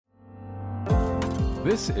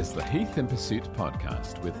This is the Heath in Pursuit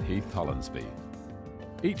podcast with Heath Hollinsby.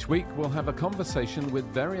 Each week we'll have a conversation with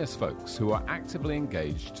various folks who are actively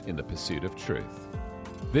engaged in the pursuit of truth.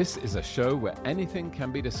 This is a show where anything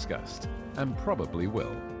can be discussed, and probably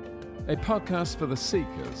will. A podcast for the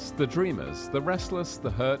seekers, the dreamers, the restless, the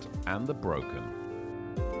hurt, and the broken.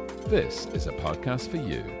 This is a podcast for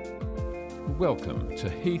you. Welcome to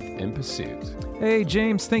Heath in Pursuit. Hey,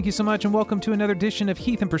 James, thank you so much, and welcome to another edition of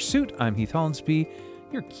Heath in Pursuit. I'm Heath Hollinsby,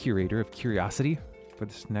 your curator of curiosity for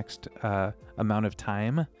this next amount of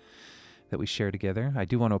time that we share together. I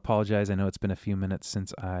do want to apologize. I know it's been a few minutes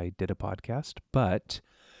since I did a podcast, but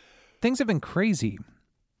things have been crazy.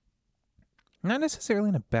 Not necessarily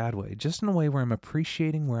in a bad way, just in a way where I'm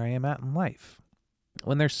appreciating where I am at in life.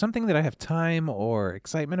 When there's something that I have time or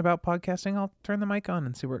excitement about podcasting, I'll turn the mic on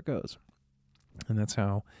and see where it goes. And that's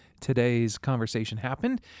how today's conversation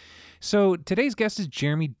happened. So today's guest is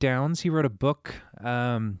Jeremy Downs. He wrote a book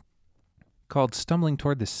called Stumbling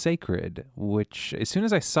Toward the Sacred, which as soon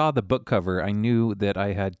as I saw the book cover, I knew that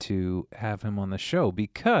I had to have him on the show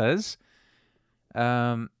because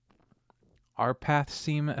our paths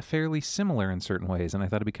seem fairly similar in certain ways. And I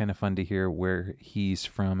thought it'd be kind of fun to hear where he's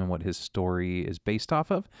from and what his story is based off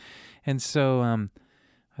of. And so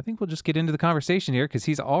I think we'll just get into the conversation here because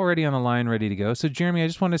he's already on the line ready to go. So, Jeremy, I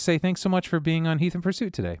just want to say thanks so much for being on Heath in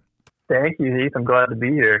Pursuit today. Thank you, Heath. I'm glad to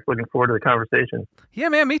be here. Looking forward to the conversation. Yeah,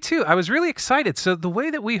 man, me too. I was really excited. So the way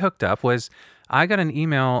that we hooked up was I got an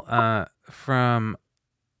email from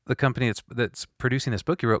the company that's producing this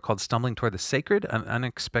book you wrote called Stumbling Toward the Sacred, An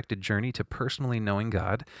Unexpected Journey to Personally Knowing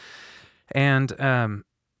God. And, I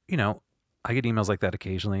get emails like that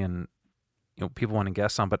occasionally and, people want to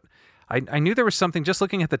guest on, but I knew there was something just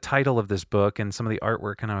looking at the title of this book and some of the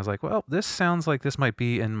artwork, and I was like, well, this sounds like this might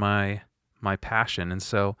be in my passion. And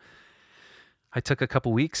so I took a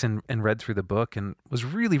couple weeks and read through the book and was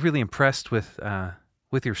really, really impressed with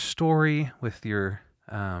your story, with your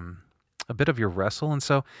a bit of your wrestle. And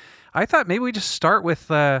so I thought maybe we just start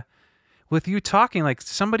with you talking like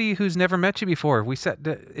somebody who's never met you before.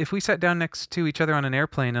 If we sat down next to each other on an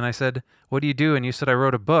airplane and I said, "What do you do?" and you said, "I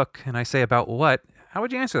wrote a book," and I say, "About what?" How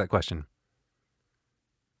would you answer that question?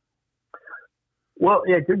 Well,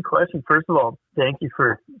 yeah, good question. First of all, thank you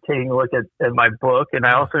for taking a look at my book. And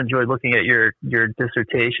I also enjoyed looking at your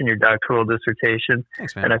dissertation, your doctoral dissertation.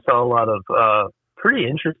 Thanks, man. And I saw a lot of pretty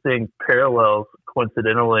interesting parallels,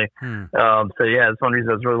 coincidentally. So, yeah, that's one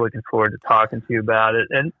reason I was really looking forward to talking to you about it.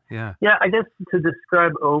 And, yeah I guess to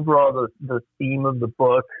describe overall the theme of the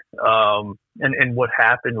book and what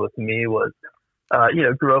happened with me was,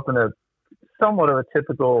 grew up in a somewhat of a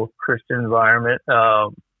typical Christian environment. I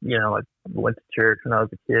went to church when I was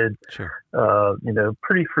a kid, sure.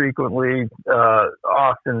 Pretty frequently,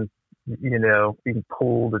 often, being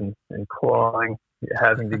pulled and clawing,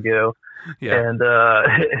 having to go. Yeah. And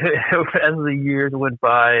as the years went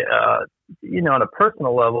by, on a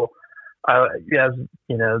personal level, as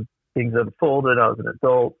things unfolded, I was an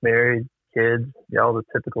adult, married, kids, all the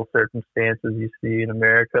typical circumstances you see in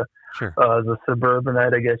America. Sure. As a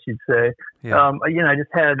suburbanite, I guess you'd say. Yeah. I just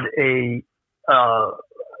had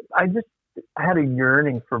I had a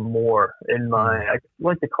yearning for more in I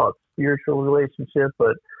like to call it spiritual relationship,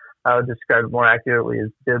 but I would describe it more accurately as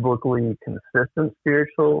biblically consistent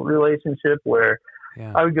spiritual relationship where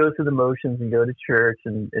I would go through the motions and go to church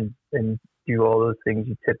and do all those things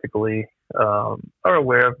you typically are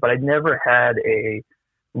aware of, but I never had a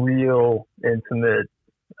real intimate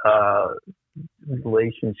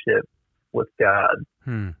relationship with God.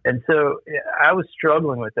 And so I was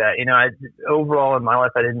struggling with that. Overall in my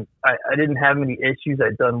life, I didn't have many issues.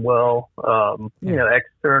 I'd done well,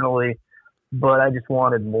 externally, but I just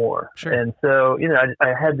wanted more. Sure. And so,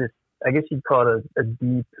 I had this, I guess you'd call it a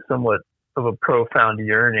deep, somewhat of a profound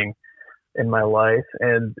yearning in my life.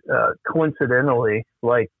 And coincidentally,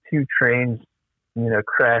 like two trains,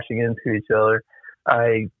 crashing into each other,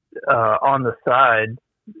 I, on the side,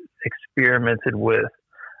 experimented with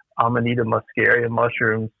Amanita muscaria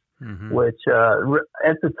mushrooms, which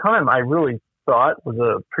at the time I really thought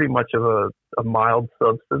was pretty much of a mild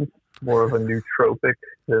substance, more of a nootropic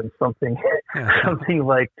than something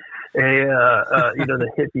like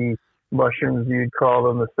the hippie mushrooms you'd call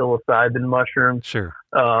them, the psilocybin mushrooms. Sure.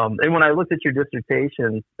 And when I looked at your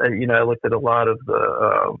dissertation, I looked at a lot of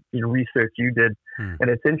the research you did,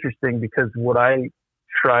 and it's interesting because what I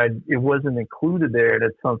tried, it wasn't included there, and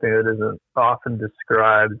it's something that isn't often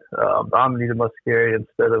described. Amanita muscaria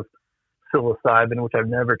instead of psilocybin, which I've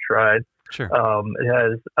never tried. Sure. It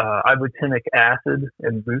has ibotenic acid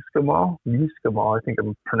and muscimol. I think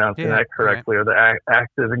I'm pronouncing that correctly, are the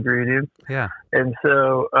active ingredients. Yeah. And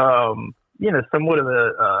so, somewhat of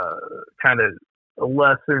a kind of a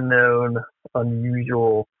lesser known,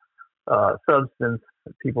 unusual substance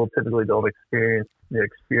that people typically don't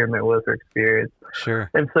experiment with or experience. Sure.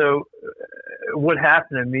 And so what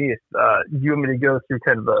happened to me is, you want me to go through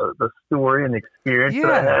kind of the story and the experience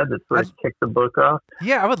that I had that sort of kicked the book off?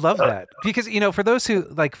 Yeah, I would love that. Because, for those who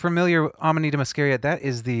familiar Amanita muscaria, that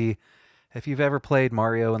is if you've ever played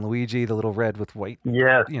Mario and Luigi, the little red with white,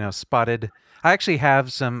 spotted. I actually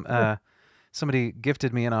have some, somebody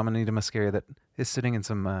gifted me an Amanita muscaria that is sitting in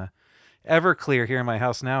some Everclear here in my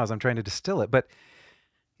house now as I'm trying to distill it. But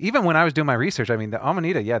even when I was doing my research, I mean, the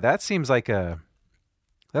Amanita, that seems like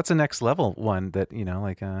that's a next level one that,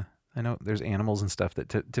 I know there's animals and stuff that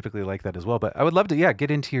typically like that as well. But I would love to, get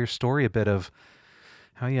into your story a bit of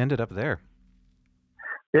how you ended up there.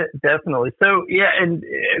 Yeah, definitely. So, and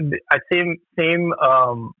I same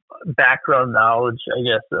background knowledge, I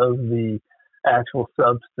guess, of the actual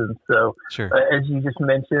substance. So, sure. As you just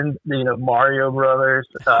mentioned, Mario Brothers,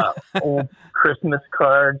 old Christmas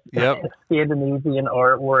cards, Scandinavian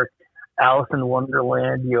artwork, Alice in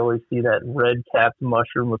Wonderland. You always see that red-capped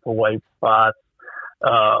mushroom with the white spots.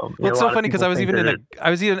 It's so funny because I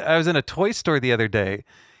was in a toy store the other day,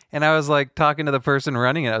 and I was like talking to the person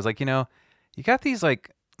running it. I was like, you got these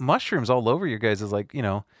like mushrooms all over your guys'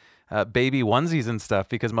 baby onesies and stuff,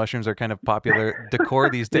 because mushrooms are kind of popular decor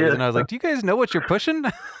these days. And I was like, do you guys know what you're pushing?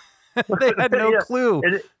 They had no clue.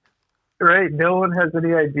 Right. No one has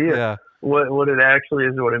any idea what it actually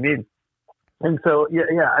is or what it means. And so,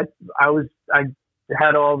 I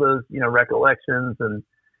had all those, recollections and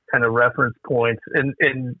kind of reference points. And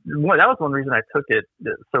that was one reason I took it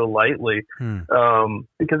so lightly.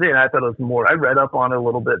 Because I thought it was more, I read up on it a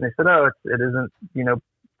little bit, and they said, it isn't,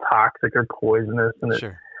 toxic or poisonous, and it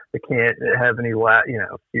can't have any,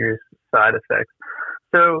 serious side effects.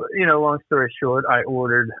 So, long story short, I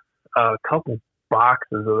ordered a couple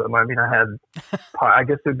boxes of them. I mean, I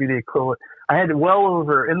guess it would be the equivalent. I had well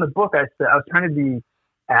over, in the book, I said, I was trying to be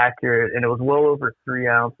accurate, and it was well over 3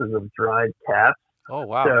 ounces of dried caps. Oh,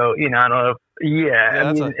 wow. So, I don't know.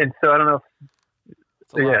 And so I don't know if,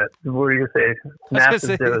 what are you going to say?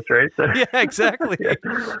 Massive dose, right? So, yeah, exactly.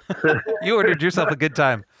 You ordered yourself a good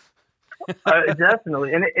time.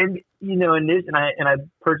 Definitely. And I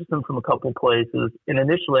purchased them from a couple places. And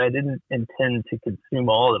initially I didn't intend to consume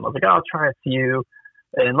all of them. I was like, I'll try a few.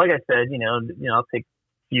 And like I said, I'll take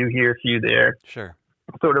a few here, a few there. Sure.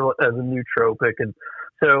 Sort of as a nootropic. And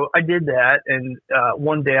so I did that. And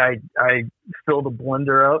one day I filled a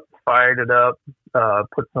blender up, fired it up,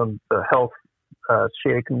 put some health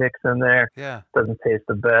shake mix in there. Yeah. Doesn't taste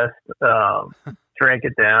the best. Drank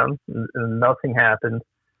it down, and nothing happened.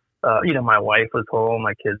 My wife was home,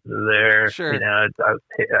 my kids were there. Sure.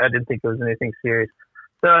 I didn't think there was anything serious.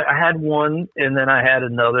 So I had one, and then I had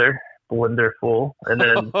another blender full, and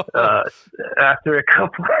then after a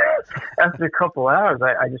couple hours,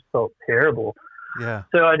 I just felt terrible. Yeah.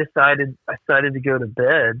 So I decided to go to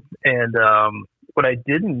bed, and what I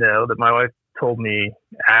didn't know that my wife told me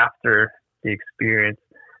after the experience,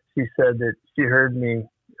 she said that she heard me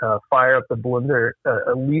fire up the blender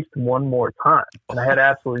at least one more time, and I had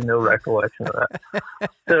absolutely no recollection of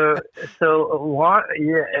that.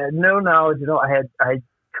 No knowledge at all. I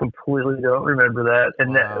completely don't remember that.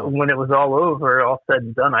 And when it was all over, all said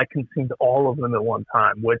and done, I consumed all of them at one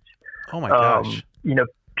time. Which, oh my gosh,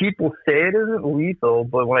 people say it isn't lethal,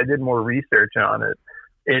 but when I did more research on it,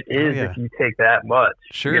 it is if you take that much.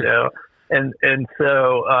 Sure. And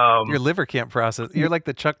so your liver can't process. You're like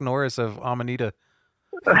the Chuck Norris of Amanita.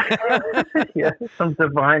 Yeah, some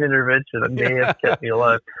divine intervention that may have kept me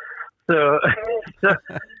alive. So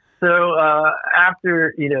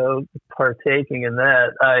after partaking in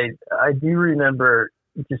that, I do remember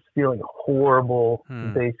just feeling horrible,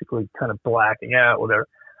 basically kind of blacking out, whatever.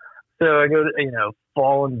 So I go to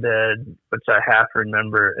fall in bed, which I half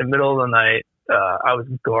remember. In the middle of the night, I was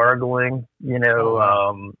gargling,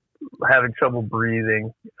 having trouble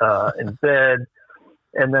breathing in bed,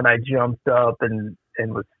 and then I jumped up and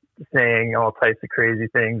was saying all types of crazy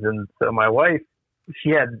things. And so my wife, she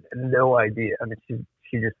had no idea. I mean,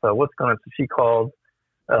 she just thought, what's going on? So she called,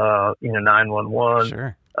 911.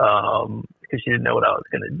 Sure. Because she didn't know what I was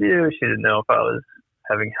going to do. She didn't know if I was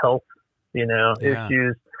having health,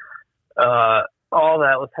 issues. All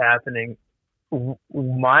that was happening.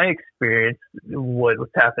 My experience, what was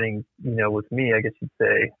happening, with me, I guess you'd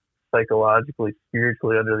say, psychologically,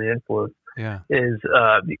 spiritually under the influence, is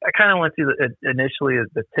I kind of went through initially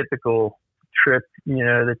the typical trip,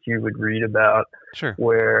 that you would read about. Sure.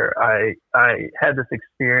 Where I had this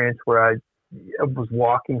experience where I was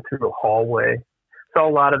walking through a hallway, saw a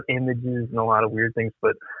lot of images and a lot of weird things,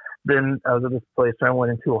 but then I was at this place and I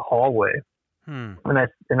went into a hallway, and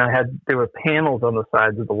there were panels on the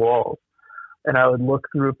sides of the walls, and I would look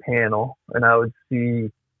through a panel and I would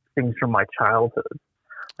see things from my childhood.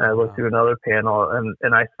 And I looked through another panel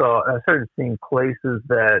and I started seeing places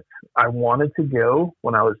that I wanted to go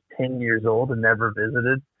when I was 10 years old and never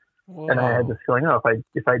visited. Whoa. And I had this feeling,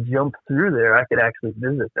 if I jumped through there, I could actually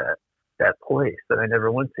visit that place that I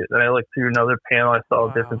never went to. Then I looked through another panel, I saw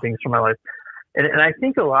different things from my life. And I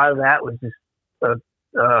think a lot of that was just a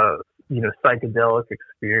psychedelic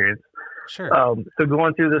experience. Sure. So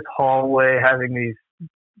going through this hallway, having these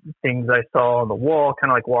things I saw on the wall,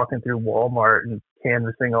 kind of like walking through Walmart and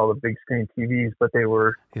canvassing all the big screen TVs, but they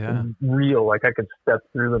were real, like I could step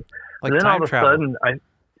through them. Like and then all of a travel. sudden,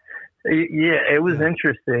 it was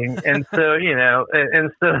interesting. And so,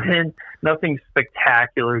 and so then nothing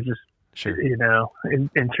spectacular, just,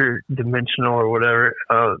 interdimensional or whatever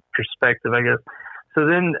perspective, I guess. So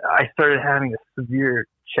then I started having a severe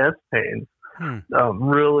chest pain,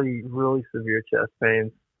 really, really severe chest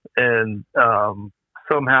pains. And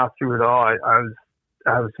somehow through it all,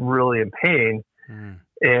 I was really in pain.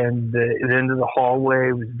 And the end of the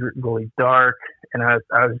hallway was really dark, and I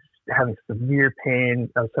was having severe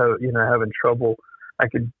pain. I was having trouble. I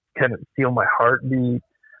could kind of feel my heartbeat.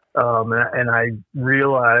 And I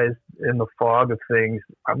realized in the fog of things,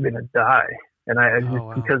 I'm going to die. And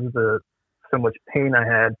because of so much pain I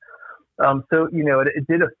had. So, it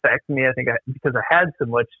did affect me. I think because I had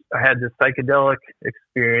this psychedelic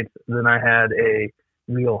experience, then I had a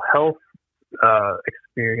real health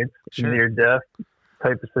experience, near death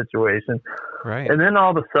type of situation. Right. And then all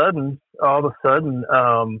of a sudden,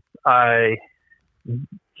 I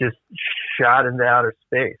just shot into outer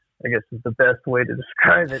space, I guess is the best way to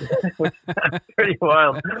describe it, which sounds pretty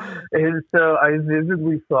wild. And so I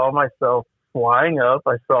vividly saw myself flying up.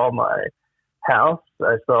 I saw my house.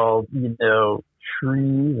 I saw,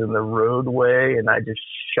 trees and the roadway, and I just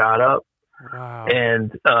shot up. Wow.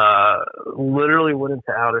 And literally went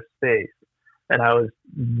into outer space. And I was,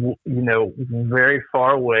 very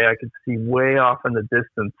far away. I could see way off in the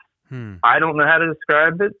distance. I don't know how to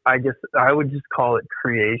describe it. I guess I would just call it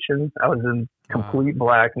creation. I was in complete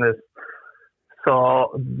blackness, saw,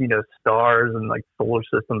 stars and like solar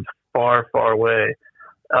systems far, far away.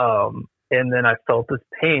 And then I felt this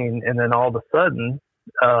pain. And then all of a sudden,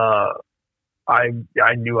 I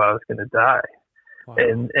knew I was going to die. Wow.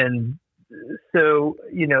 And so,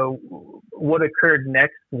 what occurred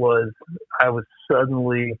next was I was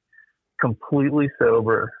suddenly completely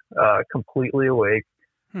sober, completely awake.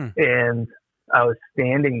 And I was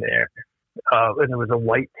standing there, and there was a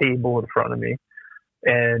white table in front of me,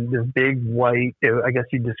 and this big white, I guess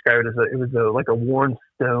you'd describe it as it was like a worn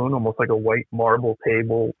stone, almost like a white marble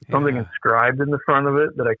table, something inscribed in the front of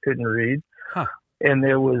it that I couldn't read. And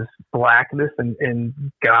there was blackness, and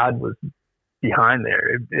God was behind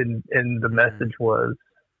there. And the message was,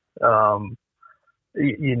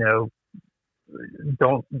 you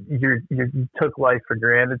took life for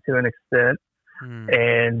granted to an extent.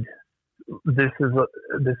 And this is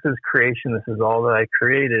creation. This is all that I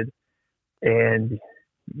created. And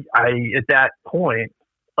I, at that point,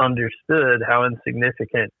 understood how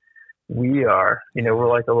insignificant we are. We're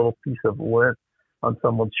like a little piece of lint on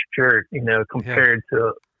someone's shirt, compared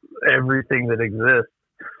to everything that exists.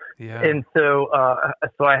 Yeah. And so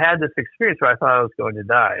I had this experience where I thought I was going to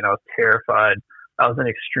die, and I was terrified. I was in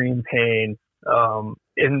extreme pain.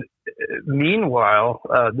 And meanwhile,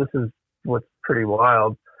 this is what's pretty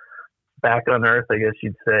wild. Back on Earth, I guess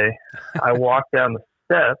you'd say. I walked down the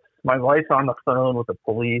steps. My wife's on the phone with the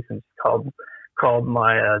police, and she called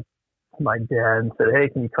my dad and said, "Hey,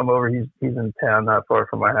 can you come over? He's in town, not far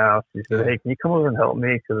from my house." She said, "Hey, can you come over and help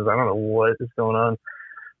me? Because I don't know what is going on."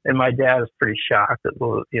 And my dad was pretty shocked at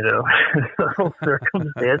the whole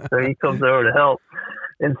circumstance, so he comes over to help.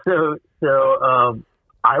 And so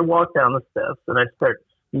I walk down the steps and I start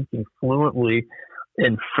speaking fluently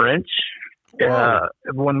in French. When I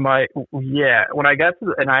got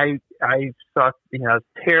to I saw, I was a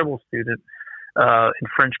terrible student in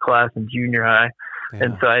French class in junior high. Yeah.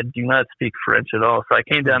 And so I do not speak French at all. So I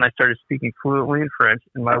came down, I started speaking fluently in French,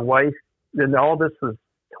 and my wife, and all this was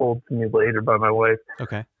told to me later by my wife.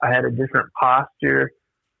 Okay. I had a different posture,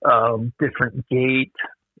 different gait,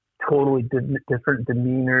 totally different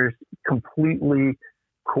demeanors, completely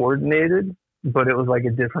coordinated, but it was like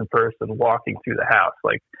a different person walking through the house.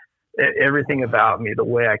 Like everything about me, the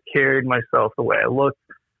way I carried myself, the way I looked,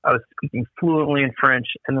 I was speaking fluently in French,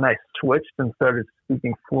 and then I switched and started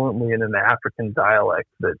speaking fluently in an African dialect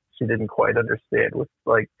that she didn't quite understand. With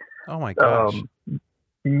like, oh my gosh.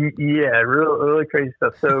 Yeah, really crazy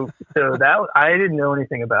stuff. So that I didn't know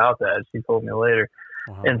anything about that. She told me later,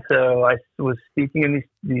 Wow. and so I was speaking in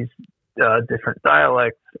these different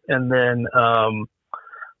dialects, and then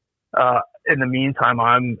in the meantime,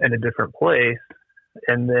 I'm in a different place,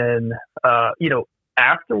 and then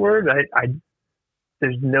afterward, I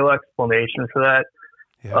there's no explanation for that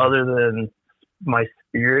other than my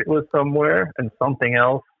spirit was somewhere and something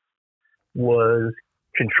else was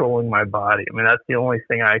controlling my body. I mean, that's the only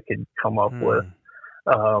thing I could come up with,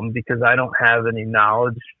 because I don't have any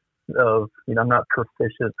knowledge of, I'm not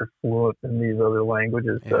proficient or fluent in these other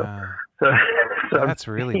languages. So that's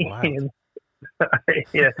really wild.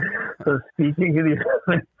 Yeah. So speaking of these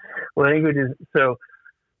languages. So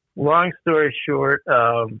long story short,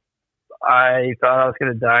 I thought I was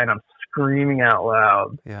going to die, and I'm screaming out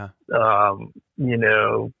loud. Yeah.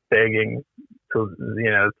 Begging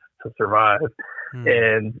to survive.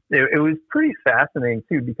 And it was pretty fascinating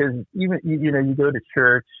too, because even, you go to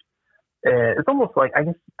church, and it's almost like, I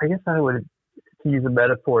guess I would, to use a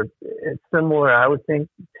metaphor, it's similar, I would think,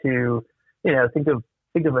 to, think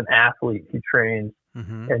of an athlete who trains,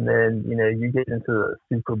 and then, you get into the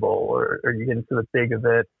Super Bowl or you get into the big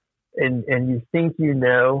event, and you think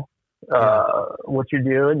what you're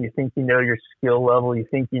doing, you think your skill level, you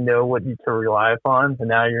think what you to rely upon, and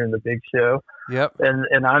now you're in the big show. Yep.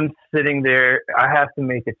 And I'm sitting there, I have to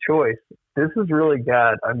make a choice. This is really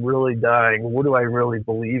God. I'm really dying. What do I really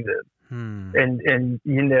believe in? And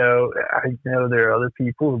I know there are other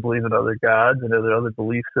people who believe in other gods and other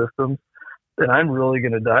belief systems, and I'm really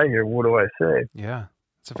going to die here. What do I say? Yeah,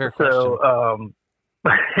 it's a fair question. So,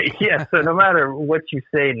 so no matter what you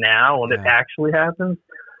say now, when it actually happens,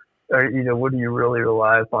 or, what do you really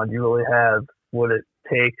rely upon? Do you really have what it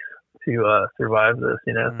takes to survive this,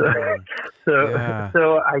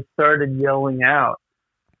 So I started yelling out,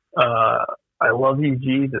 I love you,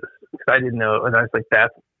 Jesus. I didn't know. And I was like,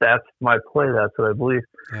 that's my play. That's what I believe.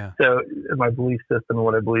 Yeah. So my belief system and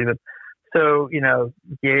what I believe in. So,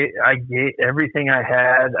 I gave everything I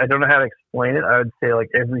had. I don't know how to explain it. I would say like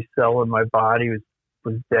every cell in my body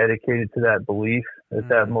was dedicated to that belief at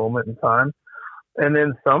that moment in time. And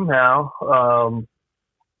then somehow,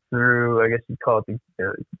 through, I guess you'd call it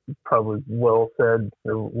probably well said,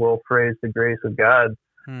 or well phrased, the grace of God,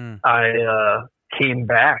 I came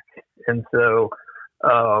back. And so,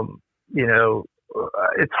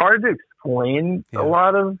 it's hard to explain a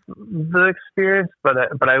lot of the experience, but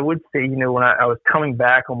I would say, when I was coming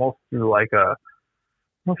back almost through like I don't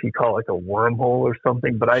know if you call it like a wormhole or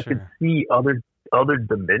something, but I could see other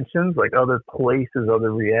dimensions, like other places,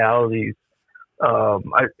 other realities.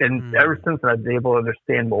 Ever since I've been able to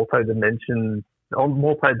understand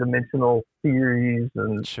multidimensional theories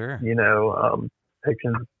and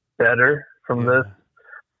pictures better from this,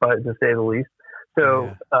 but to say the least.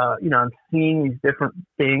 So I'm seeing these different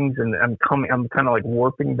things, and I'm kind of like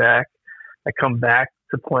warping back. I come back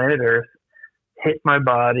to planet Earth, hit my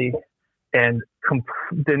body, and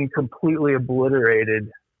then completely obliterated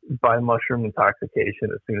by mushroom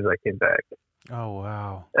intoxication as soon as I came back. Oh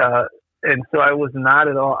wow. And so I was not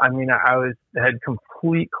at all. I mean, had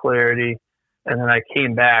complete clarity, and then I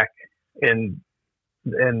came back and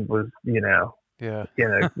was,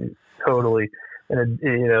 totally,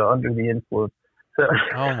 under the influence. So,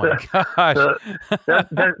 oh my gosh. So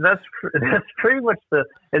that's pretty much and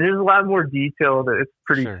there's a lot more detail that it's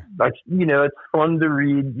pretty, it's fun to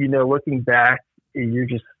read. Looking back, you're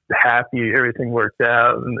just happy everything worked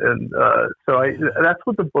out, and so that's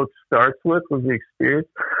what the book starts with, was the experience.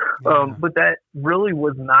 But that really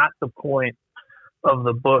was not the point of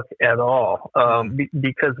the book at all,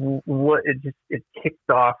 because it kicked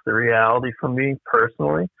off the reality for me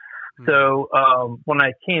personally. So when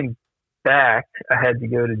I came back, I had to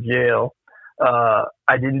go to jail.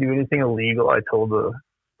 I didn't do anything illegal. I told the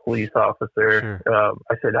police officer,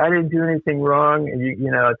 I said, I didn't do anything wrong. And,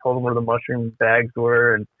 I told him where the mushroom bags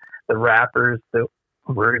were and the wrappers that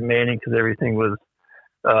were remaining, because everything was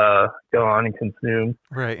gone and consumed.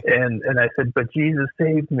 Right. And I said, but Jesus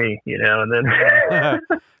saved me, and then they're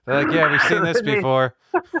like, yeah, we've seen this before.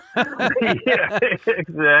 Yeah,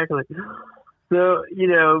 exactly. So,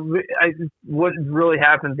 what really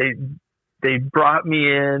happened, they brought me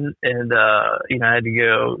in, and I had to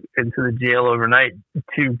go into the jail overnight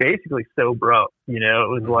to basically sober up. It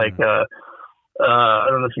was like I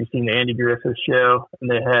don't know if you've seen the Andy Griffith show, and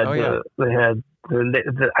they had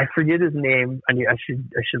I forget his name. I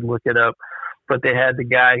should look it up. But they had the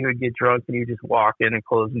guy who would get drunk and he would just walk in and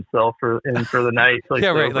close himself in for the night. So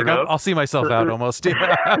right. Like I'll see myself out almost.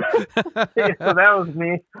 Yeah. So that was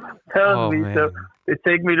me. Me. Man. So they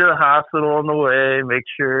take me to the hospital on the way, make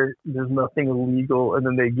sure there's nothing illegal, and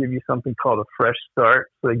then they give you something called a fresh start.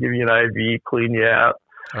 So they give you an IV, clean you out.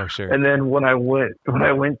 Oh, sure. And then when I went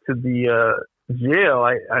to the jail,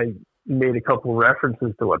 I made a couple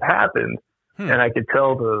references to what happened, and I could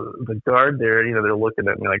tell the guard there, they're looking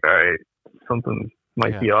at me like, all right, something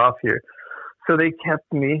might be off here. So they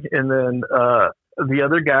kept me, and then the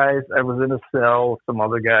other guys, I was in a cell with some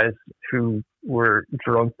other guys who were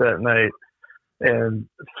drunk that night, and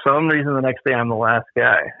for some reason the next day I'm the last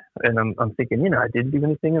guy, and I'm thinking, I didn't do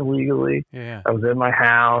anything illegally. Yeah. I was in my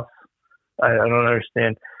house. I don't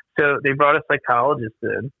understand. So they brought a psychologist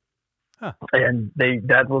in, and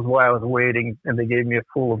that was why I was waiting, and they gave me a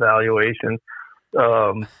full evaluation.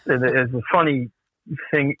 And it's a funny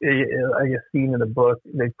thing, I guess, seen in the book.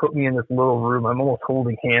 They put me in this little room. I'm almost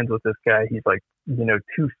holding hands with this guy. He's like,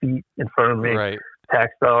 2 feet in front of me. Right.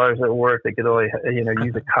 Tax dollars at work. They could only,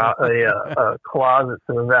 use a closet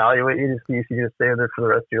to evaluate you to see if you're going to stay there for the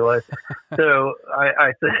rest of your life. So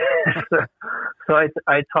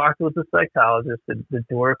I talked with the psychologist, and the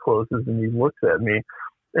door closes, and he looks at me,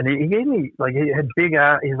 and he gave me, like, he had big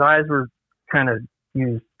eyes. His eyes were kind of, he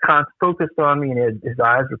was focused on me, and his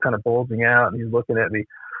eyes were kind of bulging out, and he was looking at me,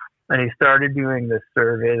 and he started doing this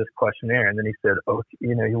survey, this questionnaire, and then he said,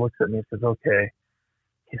 he looks at me and says, okay.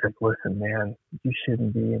 He's like, listen, man, you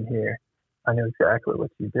shouldn't be in here. I know exactly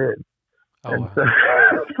what you did. Oh, and wow. so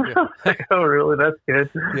I was like, oh, really? That's good.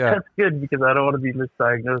 Yeah. That's good, because I don't want to be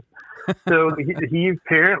misdiagnosed. So he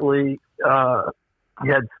apparently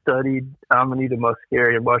had studied Amanita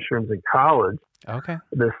muscaria mushrooms in college. Okay.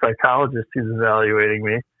 The psychologist who's evaluating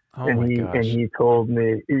me. Oh, and he told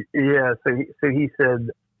me, So he said,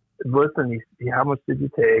 listen, how much did you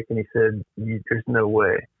take? And he said, there's no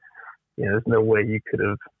way. There's no way you could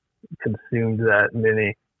have consumed that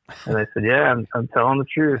many. And I said, yeah, I'm telling the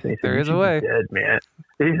truth. And he said, there is a way. Dead, man.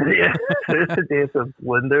 He said, yeah, there's a dance of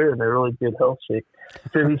Blender, and they're really good health shake.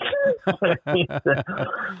 So he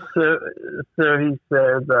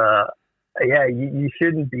said, yeah, you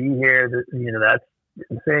shouldn't be here. That's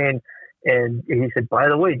insane. And he said, by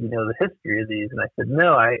the way, do you know the history of these? And I said,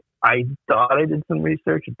 no, I thought I did some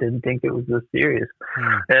research. I didn't think it was this serious.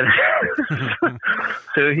 And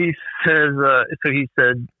so he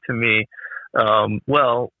said to me,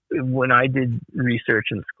 well, when I did research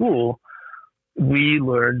in school, we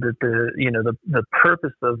learned that the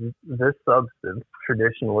purpose of this substance,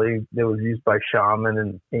 traditionally that was used by shaman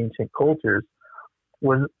and ancient cultures,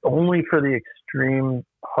 was only for the extreme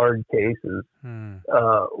hard cases,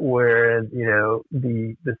 whereas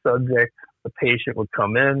the subject, the patient, would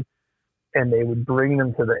come in, and they would bring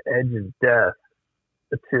them to the edge of death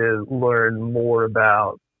to learn more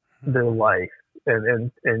about their life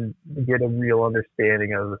and get a real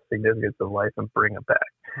understanding of the significance of life and bring it back.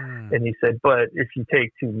 And he said, but if you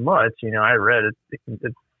take too much, I read it,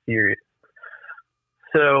 it's serious.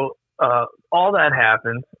 So all that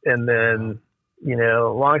happened, and then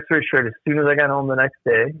long story short, as soon as I got home the next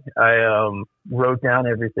day, I wrote down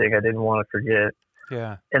everything I didn't want to forget.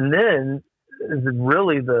 Yeah. And then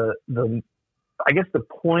really the I guess the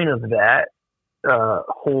point of that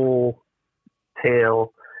whole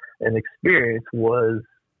tale and experience was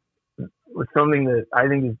something that I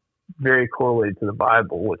think is very correlated to the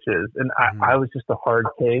Bible, which is, and I was just a hard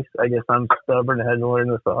case. I guess I'm stubborn and had to learn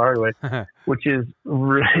this the hard way, which is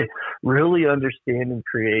really understanding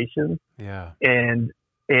creation, and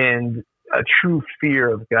a true fear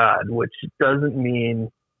of God, which doesn't mean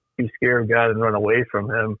be scared of God and run away from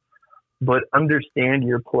Him, but understand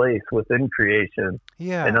your place within creation,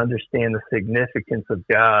 and understand the significance of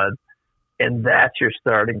God, and that's your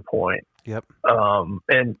starting point. Yep.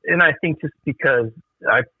 And I think just because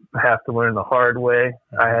I have to learn the hard way,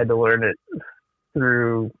 I had to learn it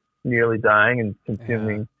through nearly dying and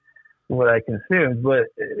consuming what I consumed. But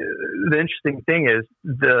the interesting thing is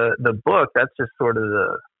the book, that's just sort of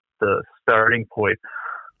the starting point.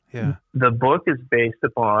 Yeah. The book is based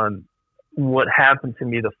upon what happened to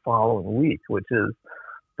me the following week, which is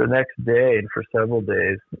the next day, and for several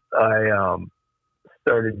days, I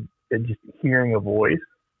started just hearing a voice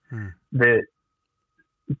that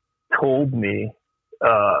told me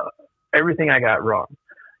everything I got wrong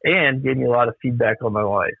and gave me a lot of feedback on my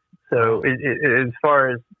life. So as far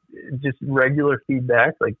as just regular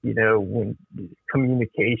feedback, like, when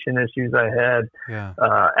communication issues I had,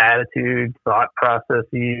 attitude, thought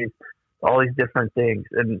processes, all these different things.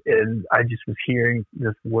 And I just was hearing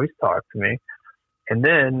this voice talk to me. And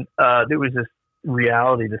then there was this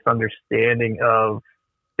reality, this understanding of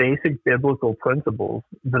basic biblical principles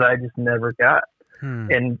that I just never got.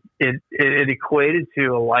 And it equated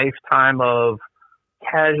to a lifetime of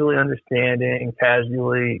casually understanding,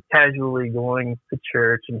 casually going to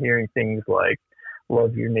church and hearing things like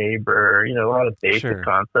love your neighbor, a lot of basic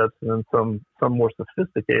concepts, and then some more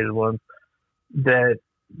sophisticated ones that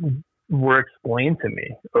were explained to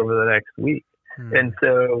me over the next week. And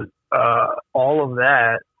so all of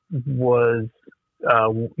that was,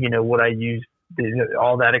 what I used.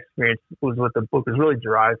 All that experience was what the book was really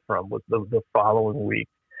derived from, was the following week.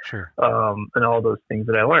 Sure. And all those things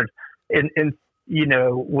that I learned. And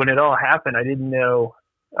when it all happened, I didn't know.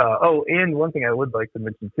 And one thing I would like to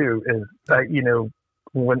mention too is,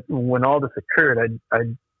 when all this occurred,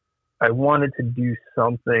 I wanted to do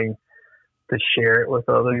something to share it with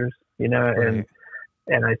others, right.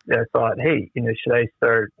 and I thought, hey, should I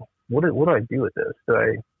start? What do I do with this? Do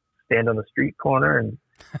I stand on the street corner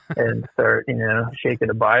and start, shaking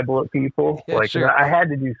a Bible at people? Yeah, sure. I had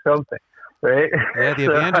to do something, right? Yeah,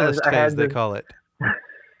 the evangelist phase, they call it.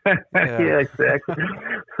 Yeah, exactly.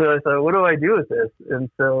 So I thought, what do I do with this? And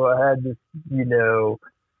so I had this,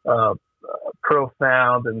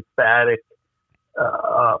 profound, emphatic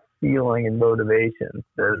feeling and motivation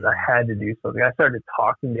that I had to do something. I started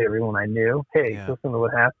talking to everyone I knew. Hey, listen to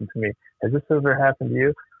what happened to me. Has this ever happened to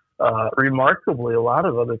you? Remarkably, a lot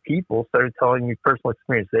of other people started telling me personal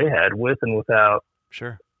experience they had with and without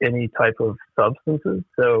any type of substances.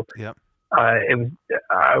 So I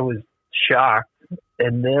was shocked.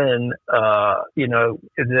 And then,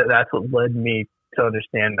 that's what led me to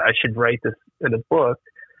understand I should write this in a book,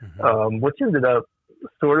 which ended up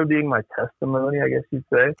sort of being my testimony, I guess you'd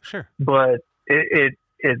say. Sure. But it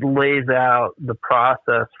lays out the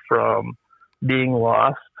process from being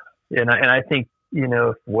lost. And I think,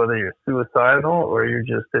 whether you're suicidal or you're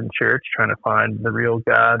just in church trying to find the real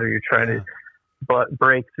God, or you're trying to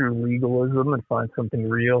break through legalism and find something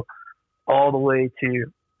real, all the way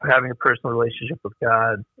to having a personal relationship with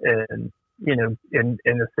God and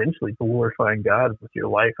essentially glorifying God with your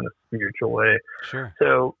life in a spiritual way. Sure.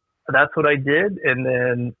 So that's what I did. And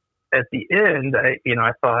then at the end, I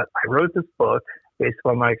thought I wrote this book based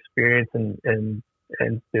on my experience and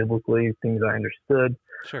biblically things I understood.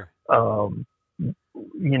 Sure.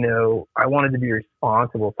 I wanted to be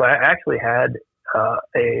responsible. So I actually had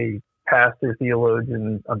a pastor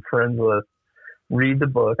theologian I'm friends with read the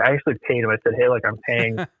book. I actually paid him. I said, hey, I'm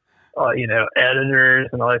paying, editors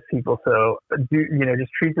and all these people. So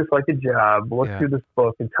just treat this like a job. Look through this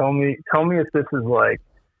book and tell me if this is like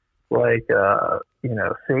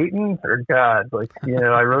Satan or God.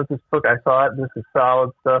 I wrote this book. I thought this is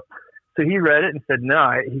solid stuff. So he read it and said,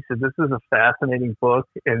 no, he said, this is a fascinating book.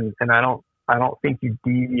 And I don't think you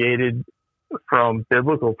deviated from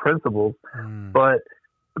biblical principles, but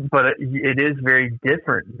it is very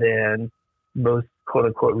different than most quote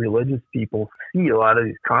unquote religious people see a lot of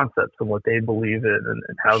these concepts and what they believe in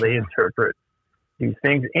and how they interpret these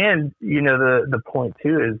things. And, the point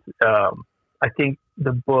too is, I think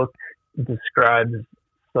the book describes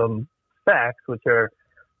some facts, which are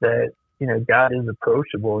that, God is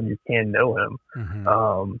approachable and you can know him.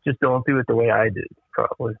 Just don't do it the way I did,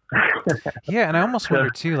 probably. Yeah. And I almost wonder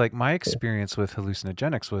too, my experience with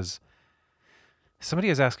hallucinogenics was, somebody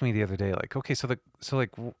was asking me the other day, okay, so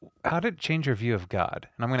how did it change your view of God?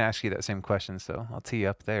 And I'm going to ask you that same question, so I'll tee you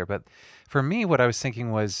up there. But for me, what I was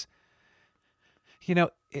thinking was,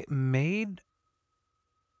 it made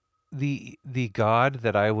the God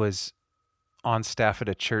that I was on staff at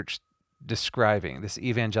a church describing, this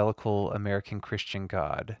evangelical American Christian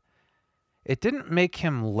God, it didn't make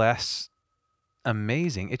him less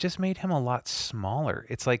amazing. It just made him a lot smaller.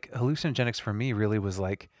 It's like hallucinogenics for me really was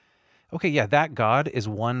like, okay, yeah, that God is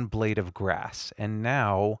one blade of grass. And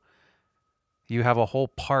now you have a whole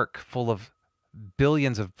park full of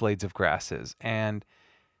billions of blades of grasses. And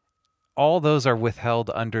all those are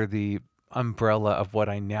withheld under the umbrella of what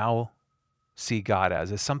I now see God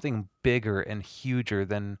as something bigger and huger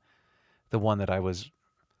than the one that I was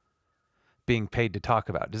being paid to talk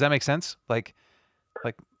about. Does that make sense? Like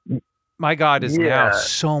my God is now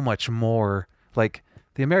so much more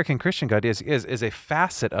the American Christian God is a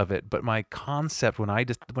facet of it, but my concept when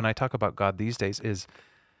I talk about God these days is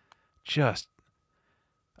just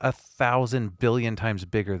 1,000 billion times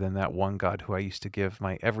bigger than that one God who I used to give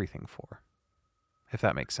my everything for, if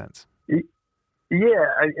that makes sense. Yeah,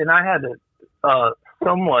 and I had a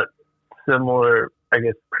somewhat similar, I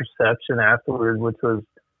guess, perception afterwards, which was,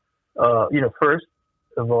 first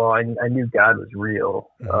of all, I knew God was real,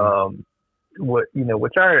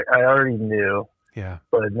 which I already knew. Yeah.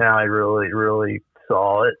 But now I really, really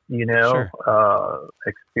saw it,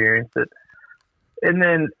 experienced it. And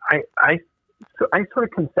then I sort of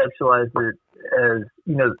conceptualized it as,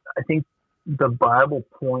 I think the Bible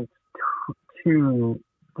points to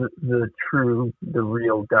the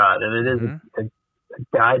real God, and it is a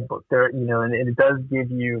guidebook there, and it does give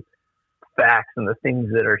you facts and the things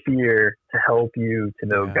that are here to help you to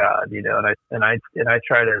know God, and I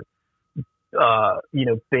try to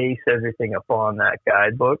base everything upon that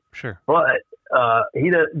guidebook. Sure. But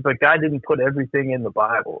but God didn't put everything in the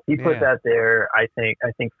Bible. He put that there, I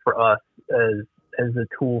think for us as a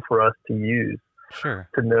tool for us to use. Sure.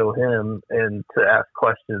 To know Him and to ask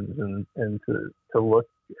questions and to look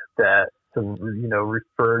at that, to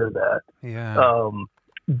refer to that. Yeah.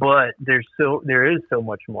 But there is so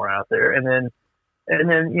much more out there, and then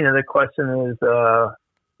the question is,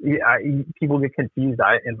 people get confused.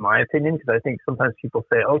 In my opinion, because I think sometimes people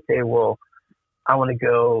say, okay, well, I want to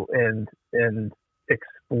go and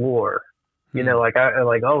explore.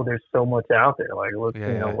 Oh, there's so much out there. Like let's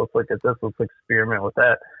look at this. Let's experiment with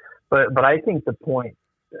that. But I think the point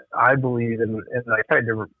I believe, and I tried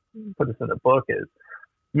to put this in the book, is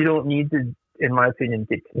you don't need to, in my opinion,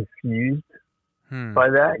 get confused by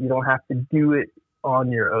that. You don't have to do it on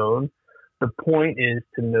your own. The point is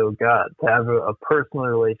to know God, to have a personal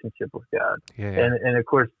relationship with God. Yeah. And of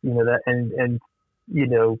course, that, and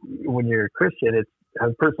when you're a Christian, it's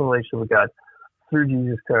have a personal relationship with God through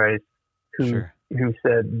Jesus Christ, who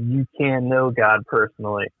said you can know God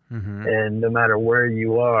personally. Mm-hmm. And no matter where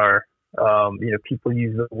you are, people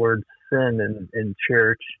use the word sin in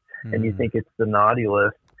church, and you think it's the naughty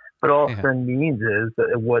list. But all sin means is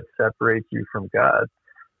what separates you from God.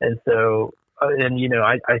 And so,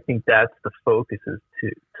 I think that's the focus, is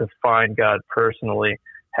to find God personally,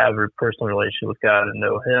 have a personal relationship with God, and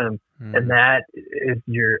know Him. And that is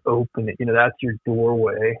your that's your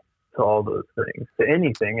doorway to all those things, to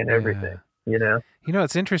anything and everything.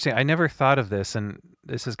 It's interesting. I never thought of this, and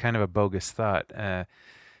this is kind of a bogus thought.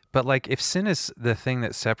 But like, if sin is the thing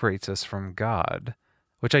that separates us from God,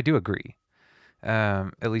 which I do agree,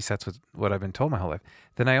 at least that's what I've been told my whole life,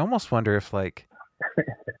 then I almost wonder if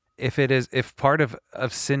if part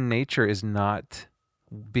of sin nature is not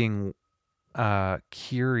being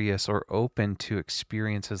curious or open to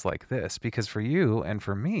experiences like this, because for you and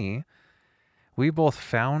for me, we both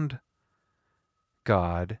found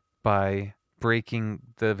God by breaking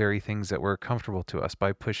the very things that were comfortable to us,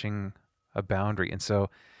 by pushing a boundary. And so,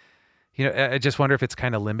 I just wonder if it's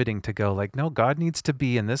kind of limiting to go like, no, God needs to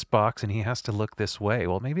be in this box and He has to look this way.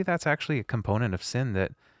 Well, maybe that's actually a component of sin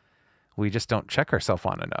that we just don't check ourselves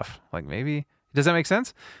on enough. Like, maybe, does that make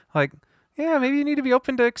sense? Like, yeah, maybe you need to be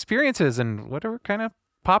open to experiences, and whatever kind of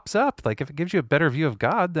pops up, like if it gives you a better view of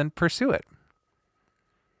God, then pursue it.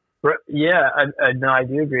 Yeah, I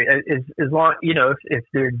do agree. As long, if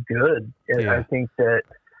they're good, I think that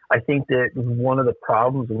one of the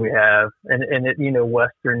problems we have, and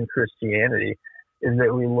Western Christianity, is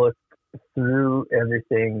that we look through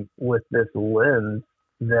everything with this lens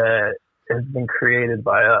that has been created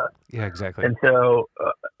by us. Yeah, exactly. And so,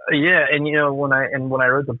 when I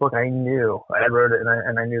wrote the book, I wrote it,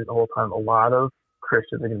 and I knew the whole time a lot of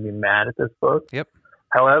Christians are going to be mad at this book. Yep.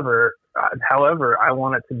 However, I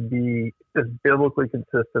want it to be as biblically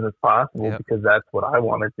consistent as possible, because that's what I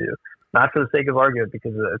want to do. Not for the sake of argument,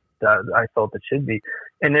 because I felt it should be.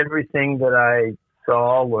 And everything that I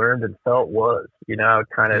saw, learned, and felt was, I would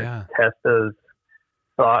kind of test those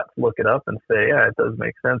thoughts, look it up, and say, yeah, it does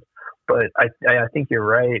make sense. But I think you're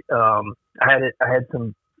right. I had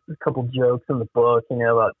a couple jokes in the book,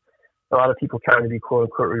 about a lot of people trying to be quote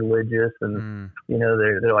unquote religious, and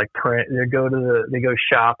they're like they go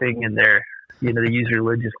shopping, and they use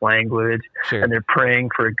religious language, and they're praying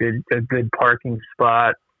for a good parking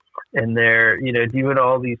spot, and they're doing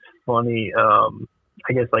all these funny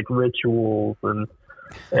I guess like rituals and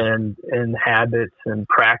habits and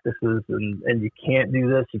practices, and you can't do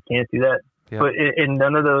this, you can't do that. But and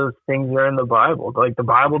none of those things are in the Bible. Like, the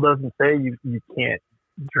Bible doesn't say you can't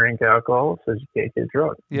drink alcohol, it says you can't get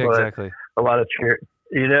drunk. Yeah, but exactly. A lot of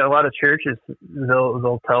churches,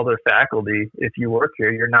 they'll tell their faculty, if you work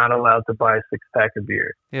here, you're not allowed to buy a 6-pack of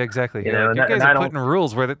beer. Yeah, exactly. You guys are putting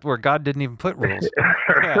rules where God didn't even put rules.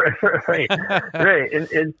 Right.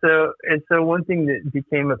 And so one thing that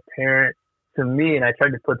became apparent to me, and I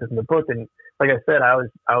tried to put this in the book, and like I said, I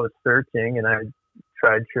was searching, and I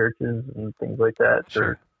tried churches and things like that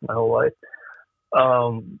for my whole life.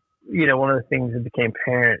 One of the things that became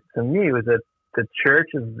apparent to me was that the church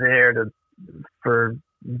is there for,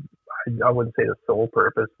 I wouldn't say the sole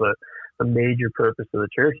purpose, but the major purpose of the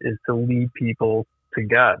church is to lead people to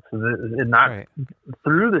God. So not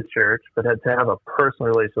through the church, but to have a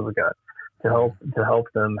personal relationship with God, to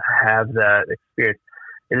help them have that experience.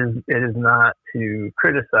 It is not to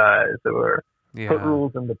criticize or put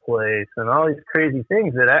rules into place, and all these crazy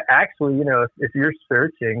things that actually, if you're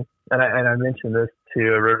searching, and I mentioned this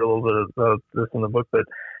too, I wrote a little bit of this in the book, but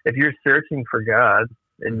if you're searching for God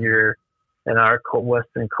and you're in our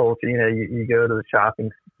Western culture, you go to the shopping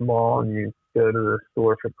mall and you go to the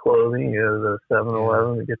store for clothing, you go to the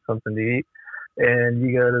 7-Eleven to get something to eat, and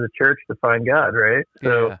you go to the church to find God, right?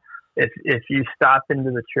 So if you stop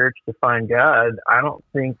into the church to find God, I don't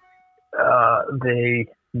think they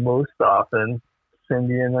most often send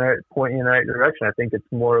you in the point you in the right direction. I think it's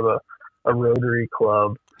more of a Rotary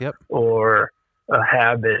Club or a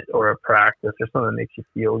habit or a practice or something that makes you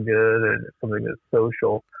feel good and something that's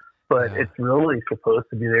social. But it's really supposed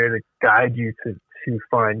to be there to guide you to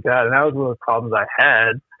find God. And that was one of the problems I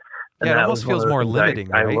had. And it almost feels more limiting,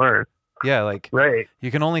 right? I learned. Yeah,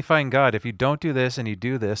 you can only find God if you don't do this and you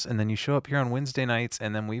do this, and then you show up here on Wednesday nights,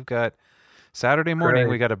 and then we've got Saturday morning,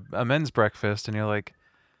 we got a men's breakfast, and you're like,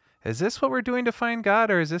 is this what we're doing to find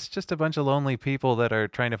God, or is this just a bunch of lonely people that are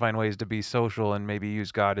trying to find ways to be social and maybe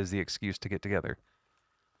use God as the excuse to get together?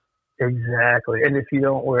 Exactly. And if you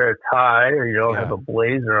don't wear a tie or you don't have a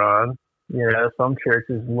blazer on, some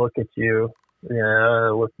churches look at you,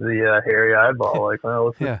 with the hairy eyeball, like, oh,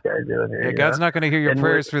 what's this guy doing here? Yeah, God's not going to hear your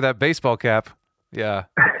prayers through that baseball cap. Yeah.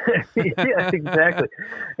 Yeah, exactly.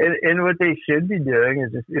 And what they should be doing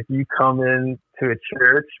is, if you come in to a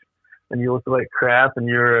church and you look like crap and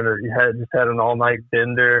you had an all-night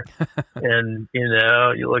bender and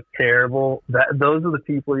you look terrible, those are the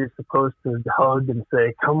people you're supposed to hug and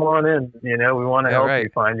say, come on in, we want to help you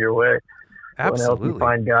find your way. Absolutely. We want to help you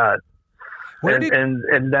find God.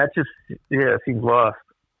 And that just seems lost.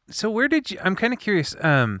 So where did you, I'm kind of curious,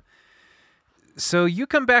 so you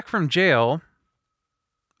come back from jail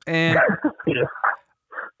and good.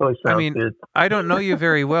 I don't know you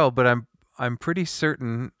very well, but I'm pretty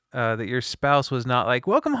certain that your spouse was not like,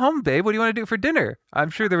 welcome home, babe. What do you want to do for dinner?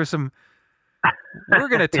 I'm sure there was some, we're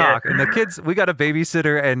going to talk. And the kids, we got a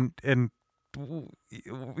babysitter and we're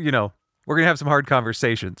going to have some hard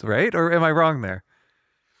conversations, right? Or am I wrong there?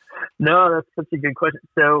 No, that's such a good question.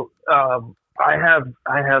 So, I have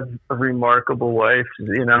a remarkable wife,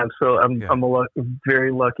 I'm a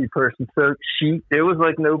very lucky person. So it was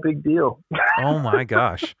like no big deal. Oh my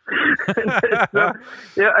gosh. So,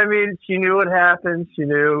 she knew what happened. She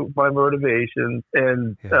knew my motivation,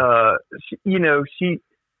 and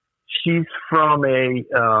she's from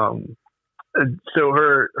so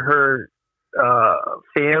her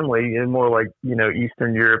family is more like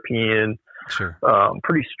Eastern European. Sure.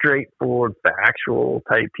 Pretty straightforward, factual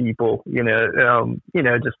type people,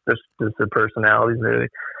 just their personalities and everything.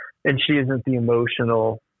 And she isn't the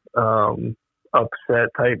emotional, upset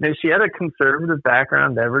type. Now, she had a conservative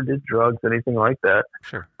background, never did drugs, anything like that.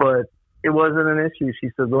 Sure. But it wasn't an issue. She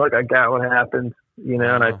said, look, I got what happened, and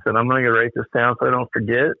I said, I'm going to write this down so I don't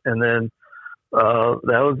forget. And then, that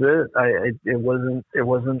was it. It wasn't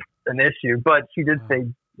an issue, but she did say,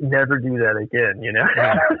 never do that again,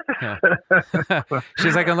 Yeah.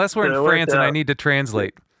 She's like, unless we're in France and I need to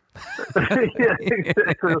translate. Yeah,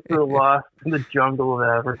 exactly. We're lost in the jungle of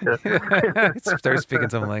Africa. Start speaking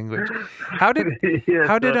some language. How did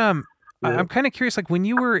I'm kind of curious, like when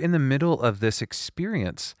you were in the middle of this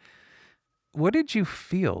experience, what did you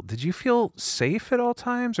feel? Did you feel safe at all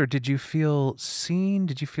times, or did you feel seen?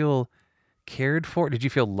 Did you feel cared for? Did you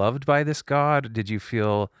feel loved by this God? Did you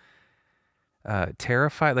feel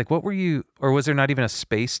terrified? Like, what were you, or was there not even a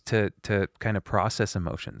space to kind of process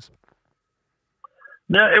emotions?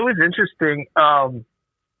 No, it was interesting. That's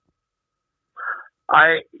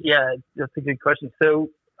a good question.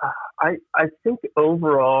 So I think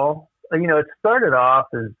overall, it started off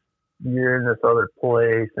as you're in this other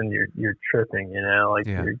place and you're tripping,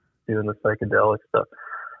 you're doing the psychedelic stuff.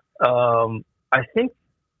 I think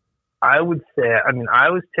I would say, I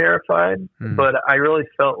was terrified, but I really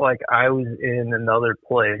felt like I was in another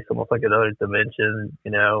place, almost like another dimension,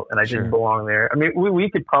 and I didn't belong there. We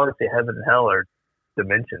could probably say heaven and hell are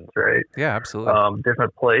dimensions, right? Yeah, absolutely.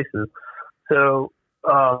 Different places. So,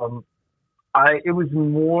 it was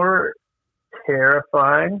more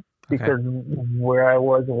terrifying because where I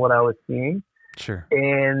was and what I was seeing. Sure.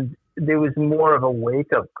 And there was more of a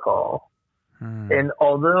wake-up call. And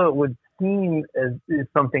although it would seem as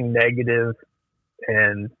something negative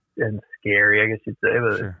and scary, I guess you'd say,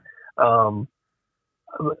 but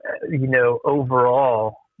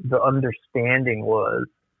overall the understanding was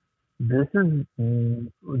this is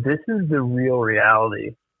the real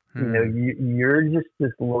reality. You're just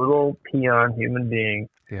this little peon human being.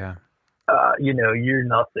 Yeah. You're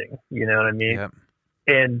nothing. You know what I mean? Yep.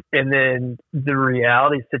 And then the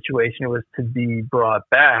reality situation was to be brought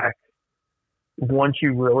back. once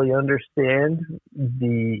you really understand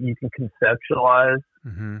you can conceptualize,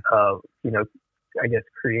 you know, I guess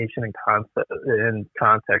creation and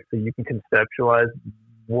context. So you can conceptualize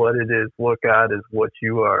what it is, what God is, what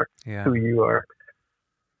you are, who you are.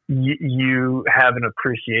 You have an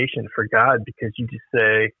appreciation for God because you just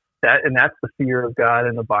say that, and that's the fear of God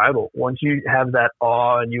in the Bible. Once you have that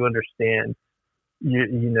awe and you understand,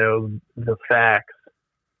 you know, the facts,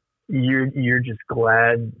 you're just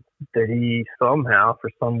glad that He somehow,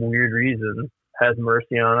 for some weird reason, has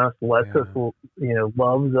mercy on us, lets us, you know,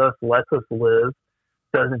 loves us, lets us live,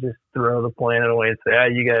 doesn't just throw the planet away and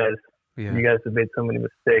say, you guys have made so many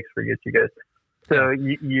mistakes, forget you guys. So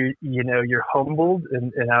you know, you're humbled,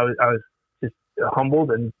 and I was just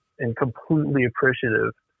humbled and completely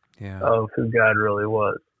appreciative of who God really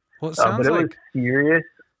was. Well, it sounds but it was serious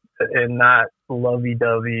and not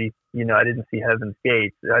lovey-dovey. You know, I didn't see Heaven's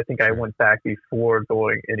Gates. I think I went back before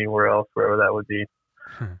going anywhere else, wherever that would be.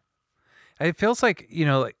 It feels like, you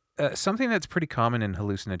know, like something that's pretty common in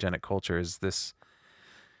hallucinogenic culture is this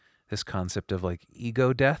concept of like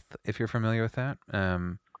ego death, if you're familiar with that.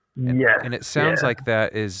 And it sounds like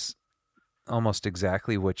that is almost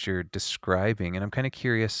exactly what you're describing. And I'm kind of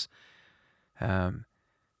curious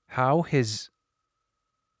how you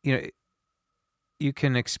know, you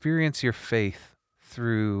can experience your faith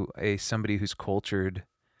through somebody who's cultured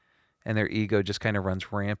and their ego just kind of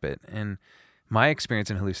runs rampant. And my experience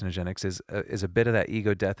in hallucinogenics is a bit of that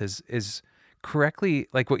ego death is correctly,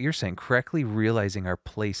 like what you're saying, correctly realizing our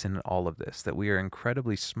place in all of this, that we are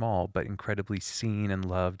incredibly small, but incredibly seen and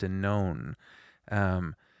loved and known.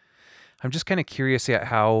 I'm just kind of curious at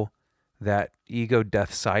how that ego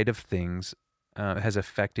death side of things has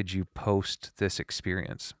affected you post this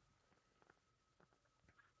experience.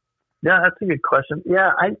 Yeah, that's a good question.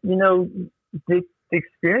 Yeah, you know, the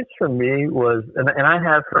experience for me was, and I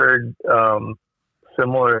have heard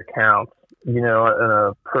similar accounts, you know, on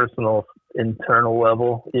a personal, internal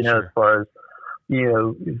level, you know, as far as, you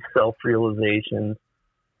know, self-realization.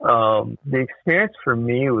 The experience for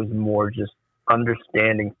me was more just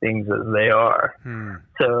understanding things as they are.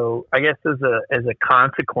 So I guess as a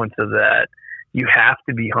consequence of that, you have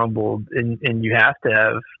to be humbled and you have to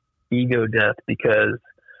have ego death, because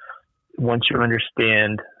once you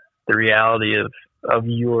understand the reality of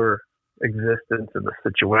your existence in the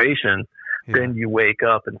situation, then you wake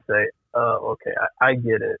up and say, oh, okay, I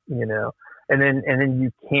get it, you know, and then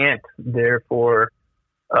you can't therefore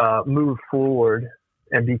move forward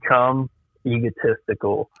and become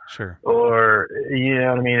egotistical, or, you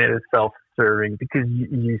know what I mean, it is self-serving, because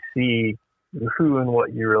you see who and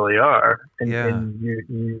what you really are, and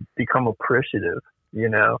you become appreciative, you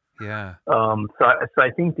know. So I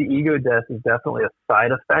think the ego death is definitely a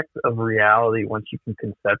side effect of reality once you can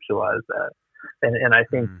conceptualize that. And I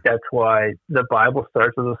think that's why the Bible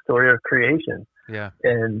starts with a story of creation.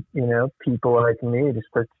 And, you know, people like me just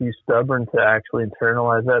are too stubborn to actually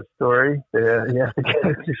internalize that story. You have to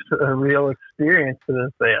get just a real experience to then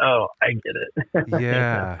say, oh, I get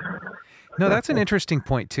it. No, that's an interesting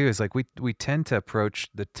point too, is like we tend to approach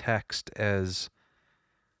the text as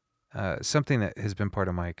something that has been part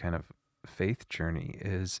of my kind of faith journey,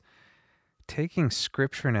 is taking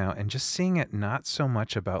scripture now and just seeing it not so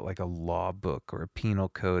much about like a law book or a penal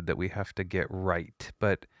code that we have to get right,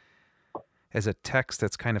 but as a text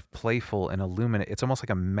that's kind of playful and illuminate. It's almost like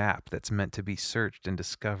a map that's meant to be searched and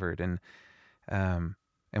discovered. And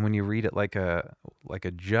when you read it like a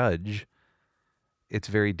judge, it's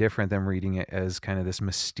very different than reading it as kind of this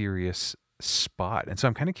mysterious spot. And so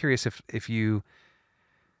I'm kind of curious if have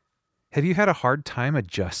you had a hard time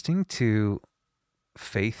adjusting to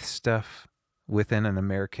faith stuff within an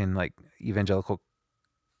American like evangelical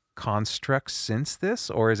construct since this,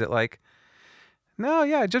 or is it like, no,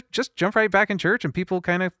 yeah, just jump right back in church and people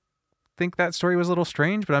kind of think that story was a little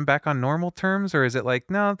strange, but I'm back on normal terms? Or is it like,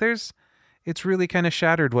 no, it's really kind of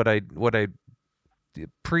shattered what I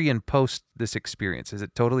pre and post this experience? Is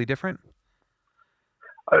it totally different?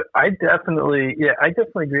 I definitely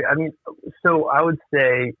agree. I mean, so I would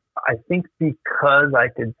say, I think because I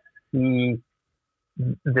could see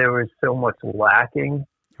there was so much lacking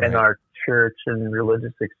in our church and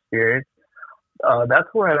religious experience, that's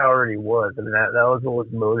where I already was. I mean, that was what was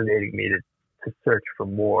motivating me to search for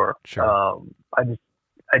more. I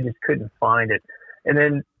just couldn't find it. And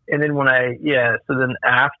then when so then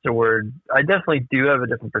afterward, I definitely do have a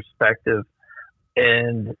different perspective.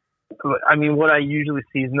 And I mean, what I usually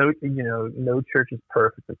see is no church is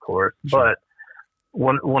perfect, of course, but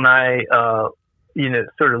when I,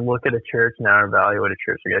 sort of look at a church now, or evaluate a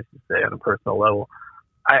church, I guess you say, on a personal level,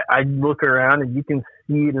 I look around and you can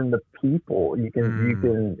see it in the people. You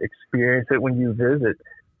can experience it when you visit.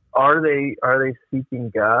 Are they seeking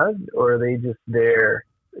God, or are they just there,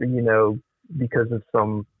 because of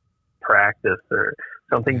some practice or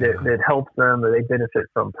something that helps them or they benefit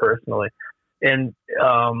from personally? And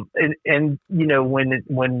when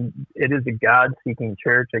it is a God seeking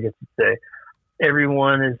church, I guess you'd say,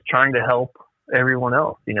 everyone is trying to help everyone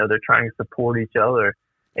else. They're trying to support each other,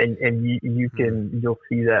 and you'll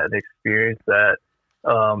see that and experience that.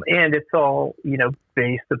 And it's all,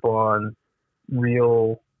 based upon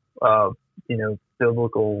real,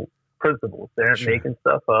 biblical principles. They aren't making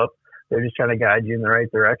stuff up. They're just trying to guide you in the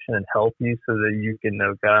right direction and help you so that you can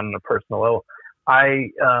know God on a personal level. I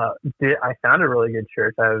found a really good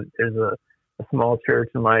church. There's a small church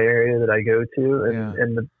in my area that I go to,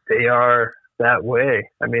 and they are that way.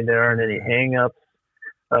 I mean, there aren't any hang-ups,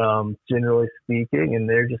 generally speaking, and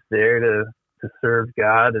they're just there to serve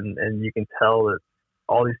God, and you can tell that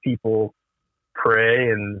all these people pray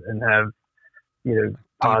and have,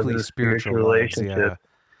 positive spiritual relationships.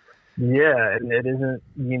 Yeah, and it isn't,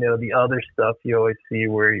 the other stuff you always see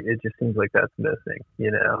where it just seems like that's missing,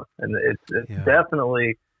 and it's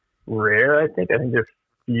definitely rare. I think they're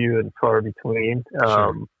few and far between.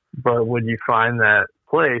 But when you find that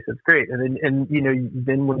place, it's great. And then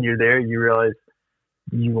when you're there, you realize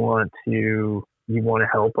you want to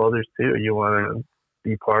help others too. You want to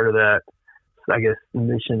be part of that, I guess,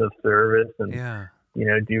 mission of service and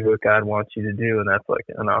do what God wants you to do. And that's like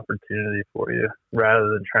an opportunity for you rather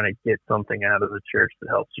than trying to get something out of the church that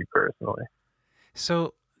helps you personally.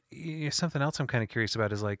 So something else I'm kind of curious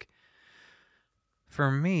about is like,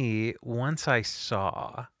 for me, once I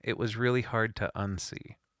saw, it was really hard to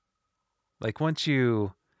unsee. Like once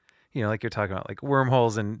like you're talking about like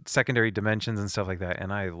wormholes and secondary dimensions and stuff like that.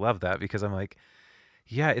 And I love that because I'm like,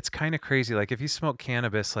 yeah, it's kind of crazy. Like if you smoke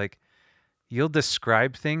cannabis, like you'll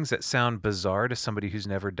describe things that sound bizarre to somebody who's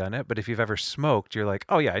never done it. But if you've ever smoked, you're like,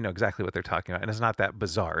 oh yeah, I know exactly what they're talking about. And it's not that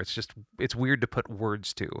bizarre. It's weird to put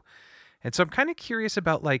words to. And so I'm kind of curious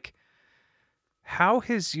about like, how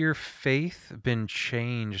has your faith been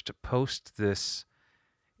changed post this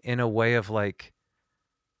in a way of like,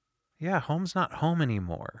 yeah, home's not home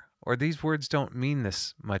anymore, or these words don't mean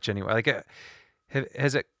this much anymore? Like,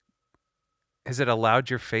 has it allowed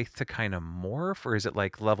your faith to kind of morph, or is it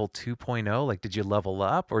like level 2.0? Like, did you level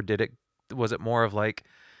up, or was it more of like,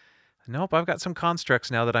 nope, I've got some constructs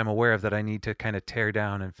now that I'm aware of that I need to kind of tear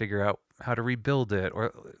down and figure out how to rebuild it?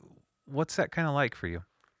 Or what's that kind of like for you?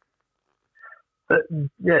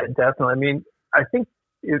 Yeah, definitely. I mean, I think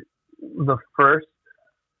the first,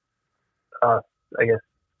 I guess,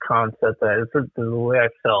 concept the way I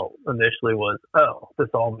felt initially was, oh, this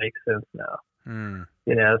all makes sense now. So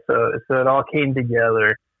it all came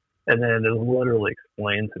together, and then it was literally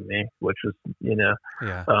explained to me, which was, which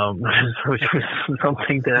was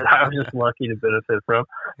something that I was just lucky to benefit from.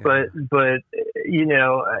 Yeah. But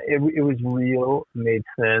it was real, made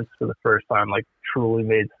sense for the first time, like truly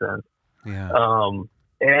made sense. Yeah.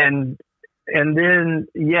 And then,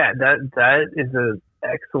 that is an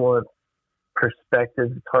excellent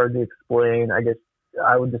perspective. It's hard to explain. I guess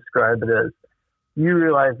I would describe it as you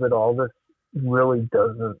realize that all this really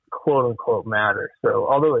doesn't quote unquote matter. So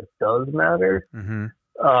although it does matter,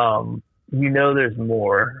 there's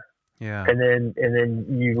more. Yeah. And then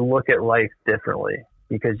you look at life differently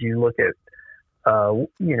because you look at,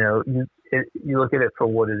 you look at it for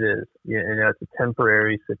what it is. It's a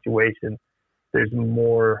temporary situation. There's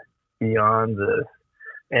more beyond this.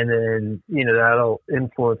 And then, that'll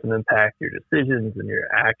influence and impact your decisions and your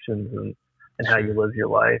actions and how you live your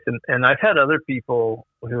life. And I've had other people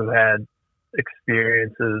who had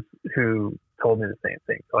experiences who told me the same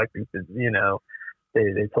thing. Like,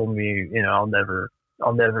 they told me, I'll never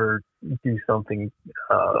do something,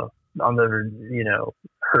 I'll never,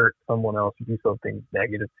 hurt someone else or do something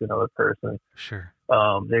negative to another person. Sure.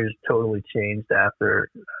 They just totally changed after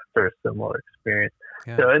a similar experience.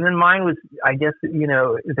 Yeah. So, and then mine was, I guess,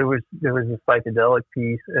 there was a psychedelic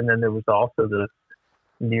piece, and then there was also this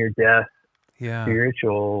near-death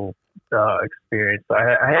spiritual experience. So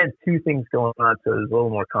I had two things going on, so it was a little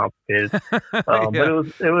more complicated. But it was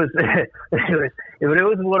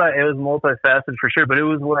multifaceted for sure. But it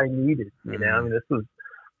was what I needed. I mean,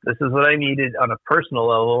 this is what I needed on a personal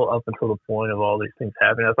level up until the point of all these things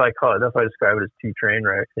happening. That's why I call it. That's why I describe it as two train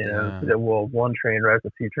wrecks. Well, one train wreck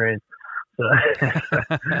with two trains. So,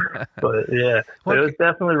 but it was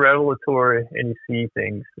definitely revelatory, and you see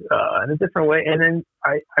things in a different way. And then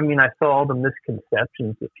I saw all the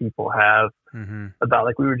misconceptions that people have about,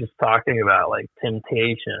 like we were just talking about, like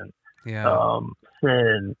temptation,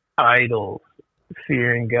 sin, idols,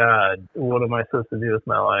 fearing God. What am I supposed to do with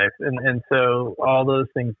my life? And so all those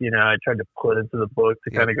things, I tried to put into the book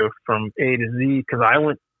to kind of go from A to Z, because I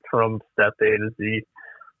went from step A to Z,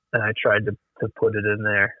 and I tried to put it in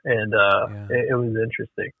there, and it was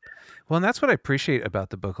interesting. Well, and that's what I appreciate about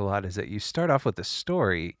the book a lot, is that you start off with the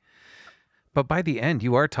story, but by the end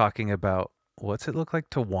you are talking about what's it look like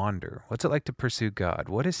to wander? What's it like to pursue God?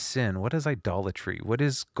 What is sin? What is idolatry? What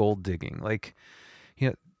is gold digging? Like,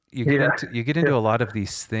 you get into a lot of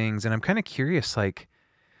these things, and I'm kind of curious, like,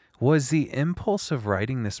 was the impulse of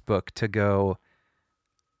writing this book to go,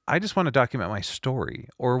 I just want to document my story,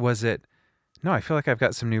 or was it, no, I feel like I've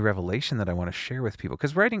got some new revelation that I want to share with people?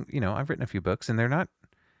 Because writing, I've written a few books, and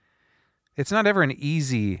it's not ever an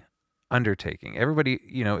easy undertaking. Everybody,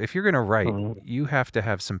 if you're going to write, you have to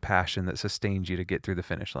have some passion that sustains you to get through the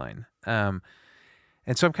finish line. And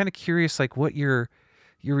so I'm kind of curious, like, what you're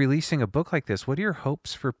releasing a book like this. What are your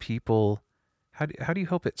hopes for people? How do you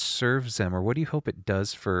hope it serves them, or what do you hope it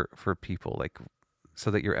does for people, like,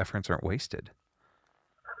 so that your efforts aren't wasted?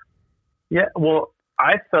 Yeah, well,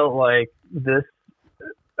 I felt like this,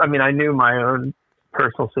 I knew my own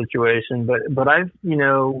personal situation, but I've,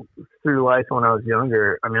 through life when I was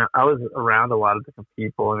younger, I was around a lot of different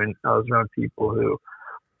people. I was around people who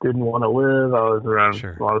didn't want to live. I was around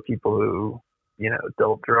a lot of people who,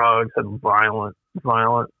 dealt drugs, had violent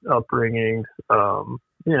upbringings, a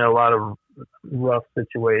lot of rough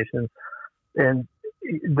situations. And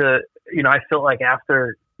I felt like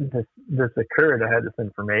after this occurred, I had this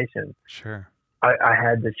information. Sure. I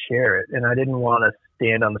had to share it, and I didn't want to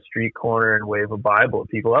stand on the street corner and wave a Bible at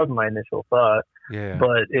people. That was my initial thought. Yeah.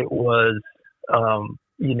 But it was, I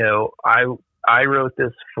wrote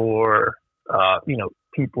this for,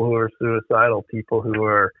 people who are suicidal, people who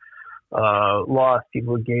are lost,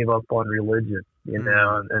 people who gave up on religion,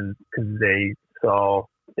 and because they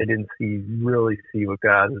didn't really see what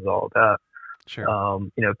God is all about. Sure.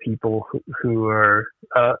 People who are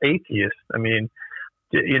atheists.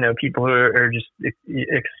 People who are just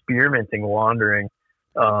experimenting, wandering,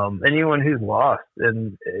 anyone who's lost,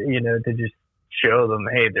 and, to just show them,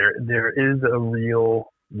 hey, there is a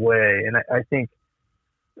real way. And I think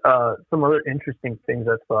some other interesting things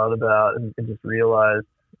I've thought about and just realized,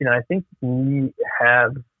 I think we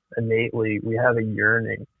have innately, we have a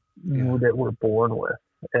yearning that we're born with.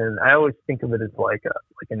 And I always think of it as like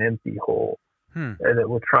an empty hole that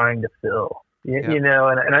we're trying to fill.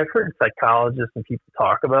 And I've heard psychologists and people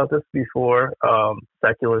talk about this before,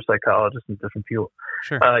 secular psychologists and different people,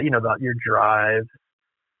 about your drive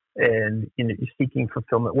and, you're seeking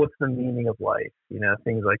fulfillment. What's the meaning of life?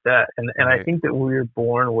 Things like that. And I think that we're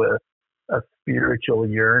born with a spiritual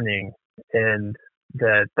yearning, and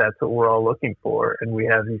that's what we're all looking for. And we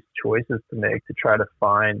have these choices to make to try to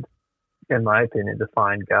find, in my opinion, to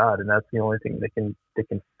find God. And that's the only thing that can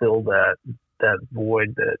fill that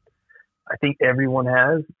void that I think everyone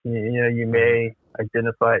has. You may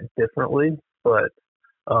identify it differently, but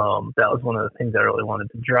that was one of the things I really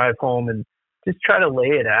wanted to drive home and just try to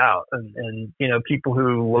lay it out. And people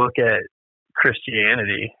who look at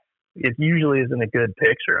Christianity, it usually isn't a good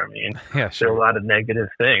picture. There are a lot of negative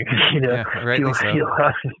things. You don't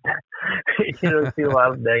see a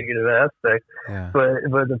lot of negative aspects. Yeah.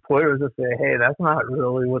 But the point was to say, hey, that's not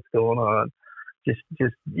really what's going on. Just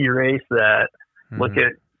erase that. Look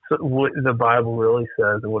at what the Bible really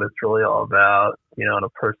says and what it's really all about, on a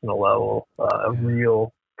personal level, a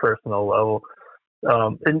real personal level.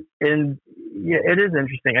 And it is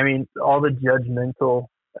interesting. All the judgmental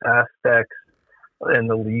aspects and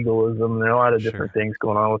the legalism, there are a lot of different things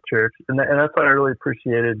going on with church. And that's why I really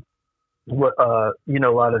appreciated what, a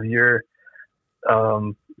lot of your,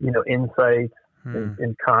 insights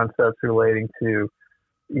and concepts relating to,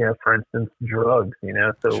 for instance, drugs,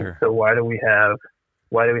 So why do we have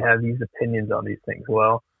these opinions on these things?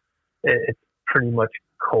 Well, it's pretty much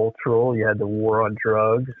cultural. You had the war on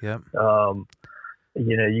drugs. Yep.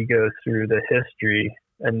 You go through the history,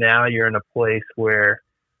 and now you're in a place where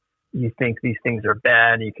you think these things are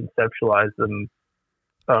bad, and you conceptualize them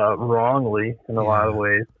wrongly in a lot of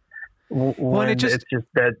ways. Well, and it's just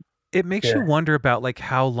that it makes you wonder about, like,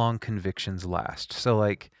 how long convictions last. So,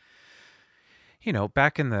 like,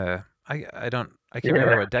 back in the I can't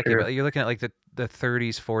remember what decade, but you're looking at like the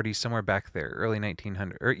 30s, 40s, somewhere back there, early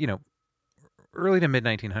 1900s, or early to mid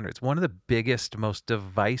 1900s. One of the biggest, most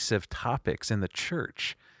divisive topics in the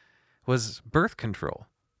church was birth control,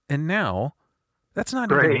 and now that's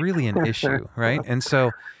not even really an issue, right? And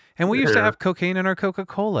we used to have cocaine in our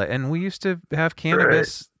Coca-Cola, and we used to have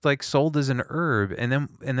cannabis like sold as an herb, and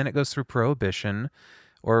then it goes through prohibition,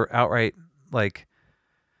 or outright, like,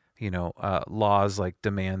 laws like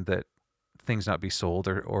demand that things not be sold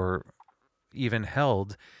or even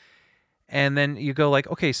held. And then you go like,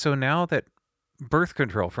 okay, so now that birth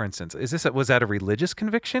control, for instance, was that a religious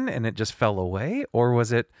conviction and it just fell away, or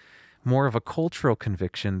was it more of a cultural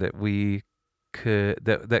conviction that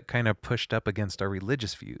that kind of pushed up against our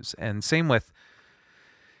religious views? And same with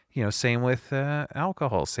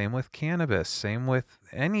alcohol, same with cannabis, same with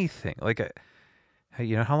anything. Like,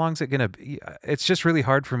 how long is it going to be? It's just really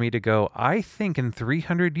hard for me to go, I think in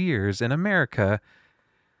 300 years in America,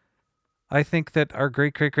 I think that our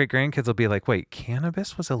great-great-great-grandkids will be like, wait,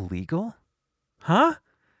 cannabis was illegal? Huh?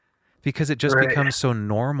 Because it just becomes so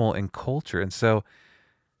normal in culture. And so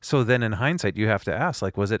then in hindsight, you have to ask,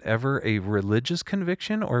 like, was it ever a religious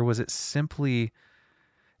conviction, or was it simply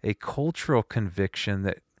a cultural conviction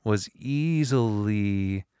that was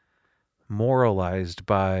easily moralized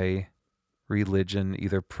by religion,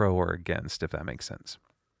 either pro or against, if that makes sense?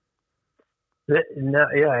 No,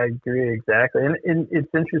 yeah, I agree exactly, and it's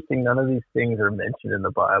interesting. None of these things are mentioned in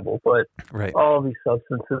the Bible, but all of these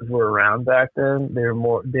substances were around back then.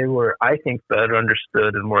 They were, I think, better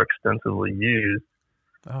understood and more extensively used.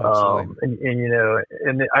 Oh,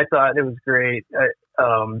 and I thought it was great that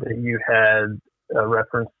you had a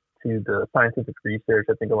reference to the scientific research.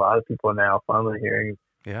 I think a lot of people are now finally hearing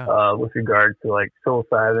with regard to like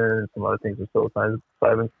psilocybin and some other things with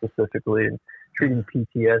psilocybin specifically, and treating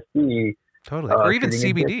PTSD. Totally. Or even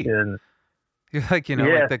CBD. You're like, like the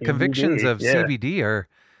CBD, convictions of CBD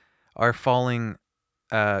are falling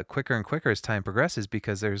quicker and quicker as time progresses,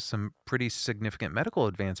 because there's some pretty significant medical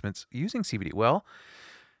advancements using CBD. Well,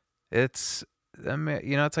 it's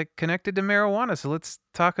like connected to marijuana. So let's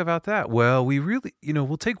talk about that. Well, we really,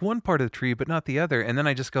 we'll take one part of the tree, but not the other. And then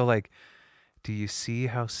I just go like, do you see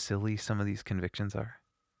how silly some of these convictions are?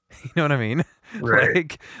 You know what I mean? Right.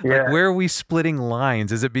 Like where are we splitting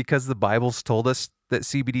lines? Is it because the Bible's told us that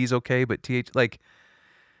CBD is okay, but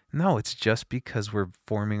no, it's just because we're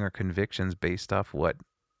forming our convictions based off what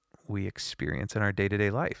we experience in our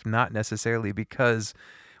day-to-day life, not necessarily because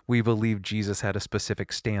we believe Jesus had a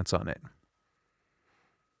specific stance on it.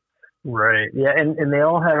 Right. Yeah. And they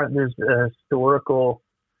all there's a historical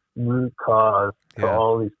root cause to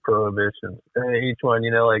all these prohibitions. And each one,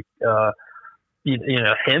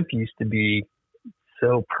 hemp used to be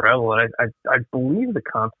so prevalent. I believe the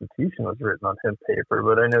Constitution was written on hemp paper,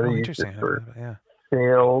 but I know they used it for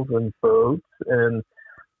sails and boats. And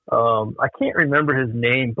I can't remember his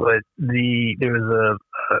name, but there was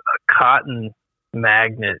a cotton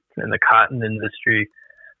magnate in the cotton industry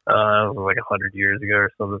like 100 years ago or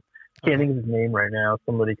something. I can't think of his name right now.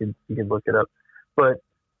 Somebody could look it up. But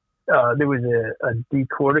there was a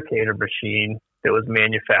decorticator machine that was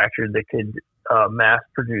manufactured that could mass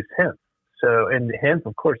produce hemp. So, and hemp,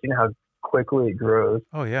 of course, you know how quickly it grows.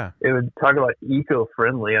 Oh yeah. It would talk about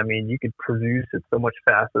eco-friendly. I mean, you could produce it so much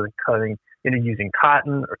faster than using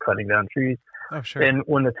cotton or cutting down trees. Oh sure. And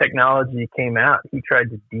when the technology came out, he tried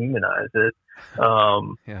to demonize it.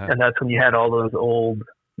 And that's when you had all those old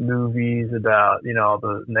movies about, all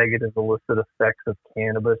the negative illicit effects of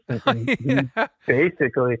cannabis. And he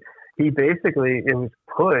basically, it was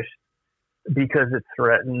pushed because it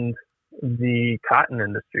threatened the cotton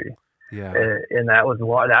industry. Yeah. And that was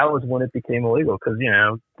when it became illegal, because,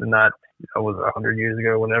 was 100 years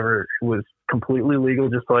ago, whenever it was completely legal,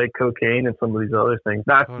 just like cocaine and some of these other things.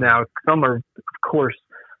 Not totally. Now, some are, of course,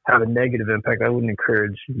 have a negative impact. I wouldn't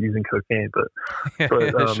encourage using cocaine, but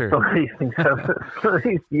sure. Some of these things have,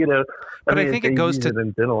 But I think it goes to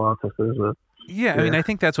in dental offices. But, I mean, I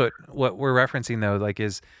think that's what we're referencing though, like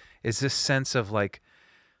is this sense of like,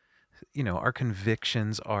 our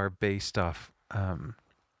convictions are based off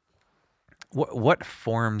what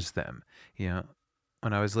forms them.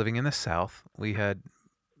 When I was living in the South, we had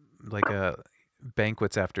like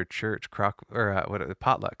banquets after church,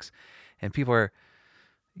 potlucks, and people are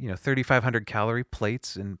 3,500 calorie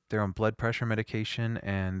plates, and they're on blood pressure medication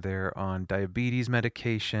and they're on diabetes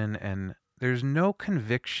medication, and there's no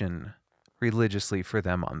conviction religiously for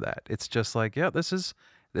them on that. It's just like, this is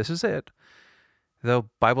it. The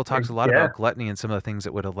Bible talks a lot about gluttony and some of the things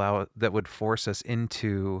that would force us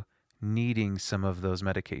into needing some of those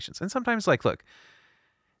medications. And sometimes, like, look,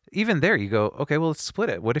 even there you go, okay, well, let's split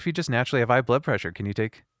it. What if you just naturally have high blood pressure? Can you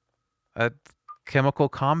take a chemical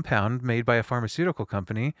compound made by a pharmaceutical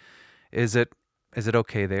company? Is it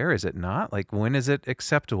okay there? Is it not? Like, when is it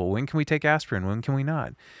acceptable? When can we take aspirin? When can we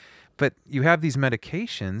not? But you have these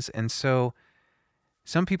medications, and so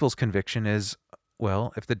some people's conviction is,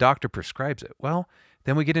 well, if the doctor prescribes it, well,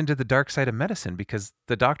 then we get into the dark side of medicine, because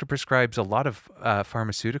the doctor prescribes a lot of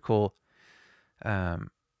pharmaceutical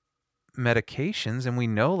medications, and we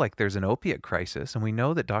know like there's an opiate crisis, and we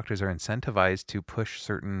know that doctors are incentivized to push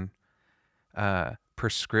certain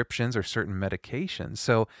prescriptions or certain medications.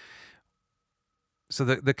 So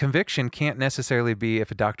the conviction can't necessarily be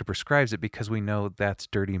if a doctor prescribes it, because we know that's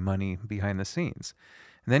dirty money behind the scenes.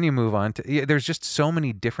 And then you move on to, there's just so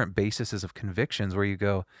many different bases of convictions where you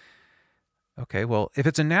go, okay, well, if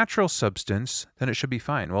it's a natural substance, then it should be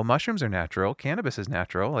fine. Well, mushrooms are natural. Cannabis is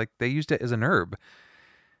natural. Like, they used it as an herb.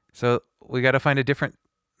 So we got to find a different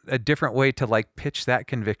way to like pitch that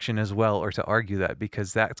conviction as well, or to argue that,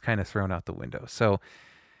 because that's kind of thrown out the window. So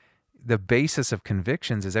the basis of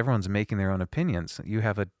convictions is everyone's making their own opinions. You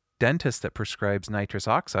have a dentist that prescribes nitrous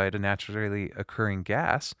oxide, a naturally occurring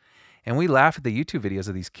gas, and we laugh at the YouTube videos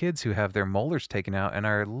of these kids who have their molars taken out and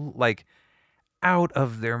are like out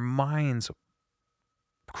of their minds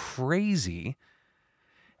crazy,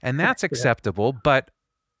 and that's acceptable, but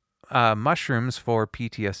mushrooms for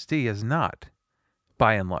PTSD is not,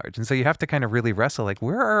 by and large. And so you have to kind of really wrestle, like,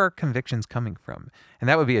 where are our convictions coming from? And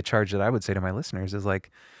that would be a charge that I would say to my listeners is like,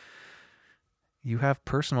 you have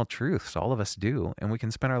personal truths, all of us do, and we can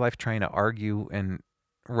spend our life trying to argue and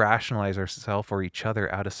rationalize ourselves or each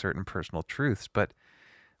other out of certain personal truths, but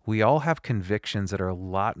we all have convictions that are a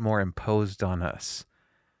lot more imposed on us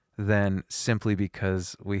than simply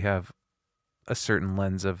because we have a certain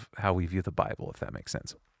lens of how we view the Bible, if that makes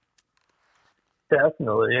sense.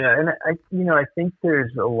 Definitely, yeah. And I think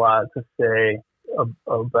there's a lot to say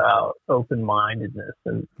about open-mindedness,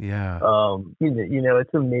 and yeah,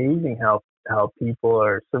 it's amazing how people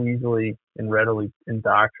are so easily and readily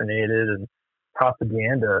indoctrinated, and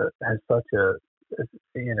propaganda has such a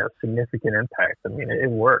significant impact. I mean, it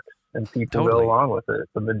works, and people totally go along with it,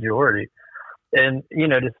 the majority. And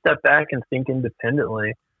to step back and think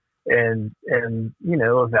independently, and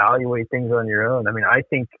evaluate things on your own. I mean, I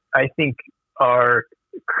think our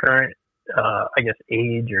current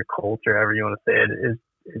age or culture, however you want to say it,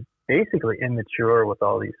 is basically immature with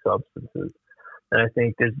all these substances. And I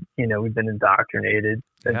think there's, we've been indoctrinated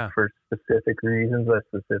for specific reasons by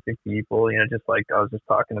specific people, just like I was just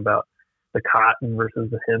talking about the cotton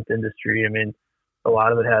versus the hemp industry. I mean, a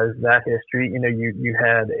lot of it has that history. You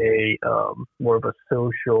had a more of a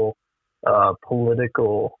social,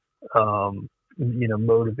 political,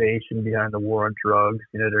 motivation behind the war on drugs,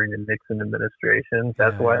 during the Nixon administration.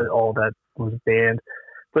 That's why all that was banned.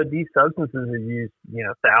 But these substances are used,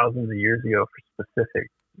 thousands of years ago for specific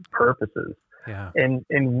purposes. Yeah. And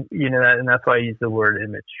that's why I use the word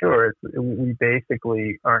immature. We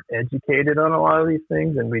basically aren't educated on a lot of these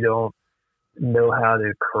things, and we don't know how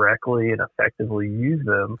to correctly and effectively use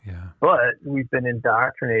them. Yeah. But we've been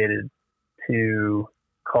indoctrinated to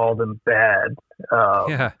call them bad.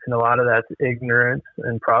 And a lot of that's ignorance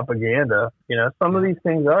and propaganda. Some of these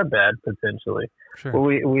things are bad potentially. Sure. But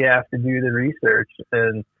we have to do the research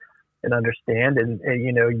and understand. And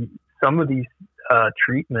some of these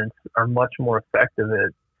treatments are much more effective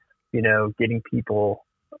at, getting people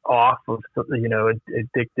off of,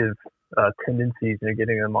 addictive tendencies,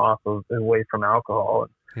 getting them away from alcohol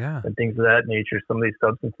and things of that nature. Some of these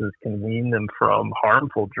substances can wean them from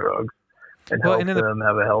harmful drugs and help them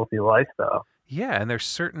have a healthy lifestyle. Yeah, and there's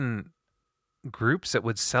certain groups that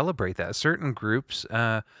would celebrate that. Certain groups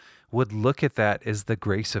would look at that as the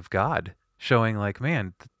grace of God, showing like,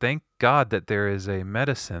 man, thank God that there is a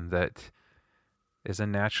medicine that is a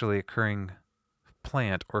naturally occurring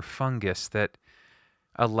plant or fungus that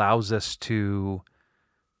allows us to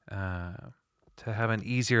have an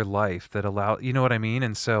easier life, that you know what I mean?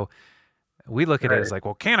 And so we look at it as like,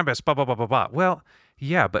 well, cannabis, blah, blah, blah, blah, blah. Well,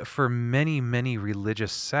 yeah, but for many, many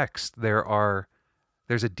religious sects, there's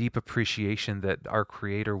a deep appreciation that our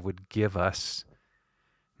Creator would give us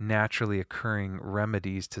naturally occurring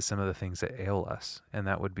remedies to some of the things that ail us, and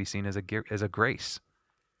that would be seen as a grace.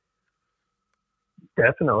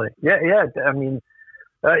 Definitely, yeah. I mean,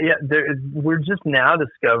 we're just now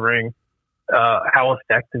discovering how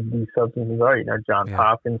effective these substances are. Johns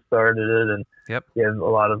Hopkins started it, and you have a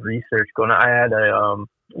lot of research going on. I had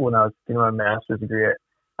when I was doing my master's degree,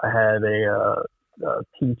 I had a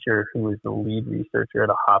teacher who was the lead researcher at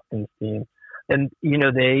a Hopkins team, and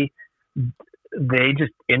they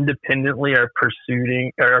just independently are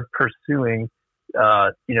pursuing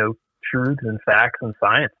truths and facts and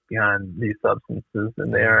science behind these substances,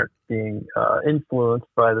 and they aren't being influenced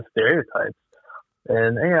by the stereotypes.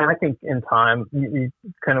 And I think in time, you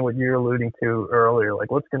kind of what you're alluding to earlier, like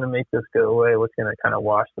what's going to make this go away, what's going to kind of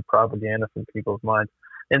wash the propaganda from people's minds.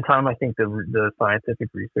 In time, I think the scientific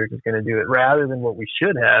research is going to do it, rather than what we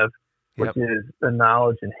should have, which is the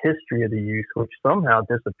knowledge and history of the use, which somehow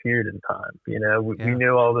disappeared in time. We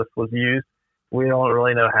knew all this was used, we don't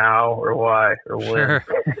really know how or why or when. Sure.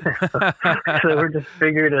 So we're just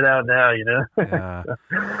figuring it out now, Yeah.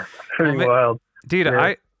 Pretty wild. Dude,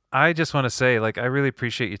 Yeah. I just want to say, like, I really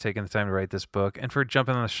appreciate you taking the time to write this book and for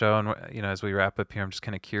jumping on the show. And, as we wrap up here, I'm just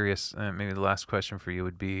kind of curious. Maybe the last question for you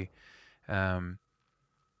would be, and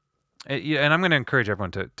I'm going to encourage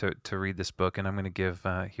everyone to read this book. And I'm going to give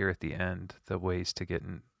here at the end the ways to get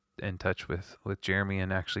in touch with Jeremy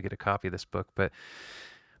and actually get a copy of this book. But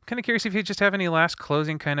I'm kind of curious if you just have any last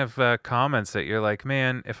closing kind of comments that you're like,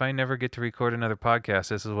 man, if I never get to record another podcast,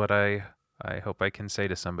 this is what I hope I can say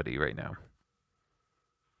to somebody right now.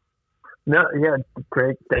 No, yeah,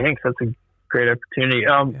 great. Thanks. That's a great opportunity.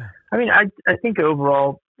 I mean, I think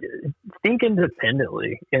overall, think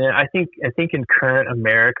independently. And I think in current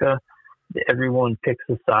America, everyone picks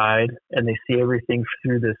a side and they see everything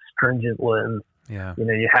through this stringent lens. Yeah.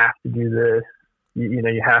 You have to do this.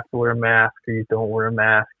 You have to wear a mask or you don't wear a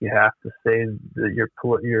mask. You have to say that your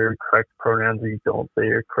correct pronouns or you don't say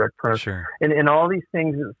your correct pronouns. Sure. And all these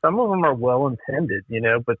things, some of them are well intended,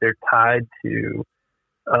 but they're tied to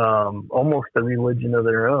almost a religion of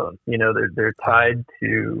their own. They're tied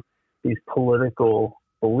to these political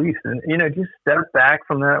beliefs. And, just step back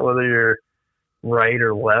from that, whether you're right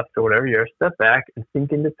or left or whatever you are, step back and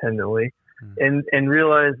think independently and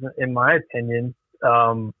realize, in my opinion,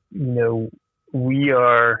 we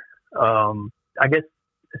are, I guess,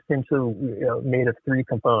 essentially made of three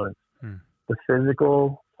components, the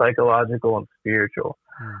physical, psychological, and spiritual.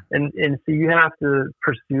 And so you have to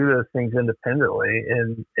pursue those things independently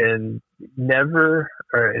and never,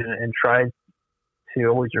 and try to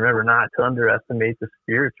always remember not to underestimate the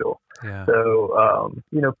spiritual. Yeah. So,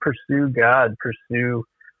 pursue God, pursue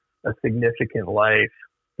a significant life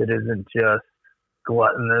that isn't just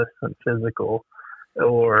gluttonous and physical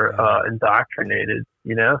or indoctrinated.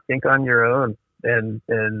 Think on your own and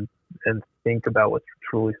think about what's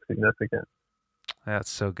truly significant.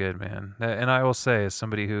 That's so good, man. And I will say, as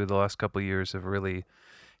somebody who the last couple of years have really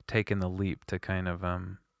taken the leap to kind of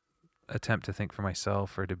attempt to think for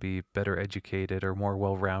myself or to be better educated or more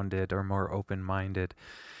well-rounded or more open-minded,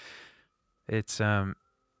 it's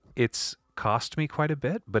cost me quite a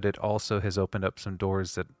bit, but it also has opened up some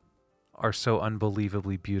doors that are so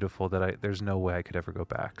unbelievably beautiful that there's no way I could ever go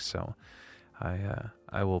back. So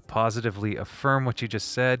I will positively affirm what you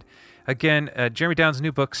just said. Again, Jeremy Downs'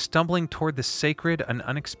 new book, Stumbling Toward the Sacred, An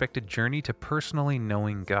Unexpected Journey to Personally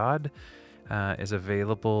Knowing God, is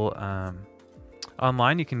available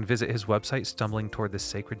online. You can visit his website,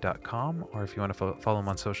 stumblingtowardthesacred.com, or if you want to follow him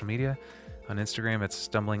on social media, on Instagram, it's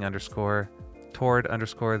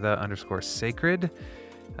stumbling_toward_the_sacred.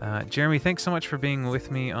 Jeremy, thanks so much for being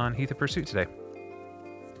with me on Heath in Pursuit today.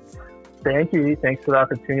 Thank you. Thanks for the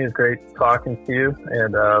opportunity. It was great talking to you,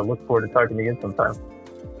 and look forward to talking to you again sometime.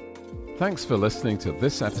 Thanks for listening to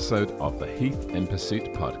this episode of the Heath in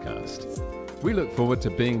Pursuit podcast. We look forward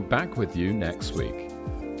to being back with you next week.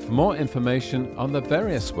 For more information on the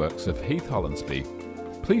various works of Heath Hollandsby,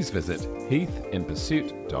 please visit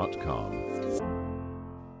heathinpursuit.com.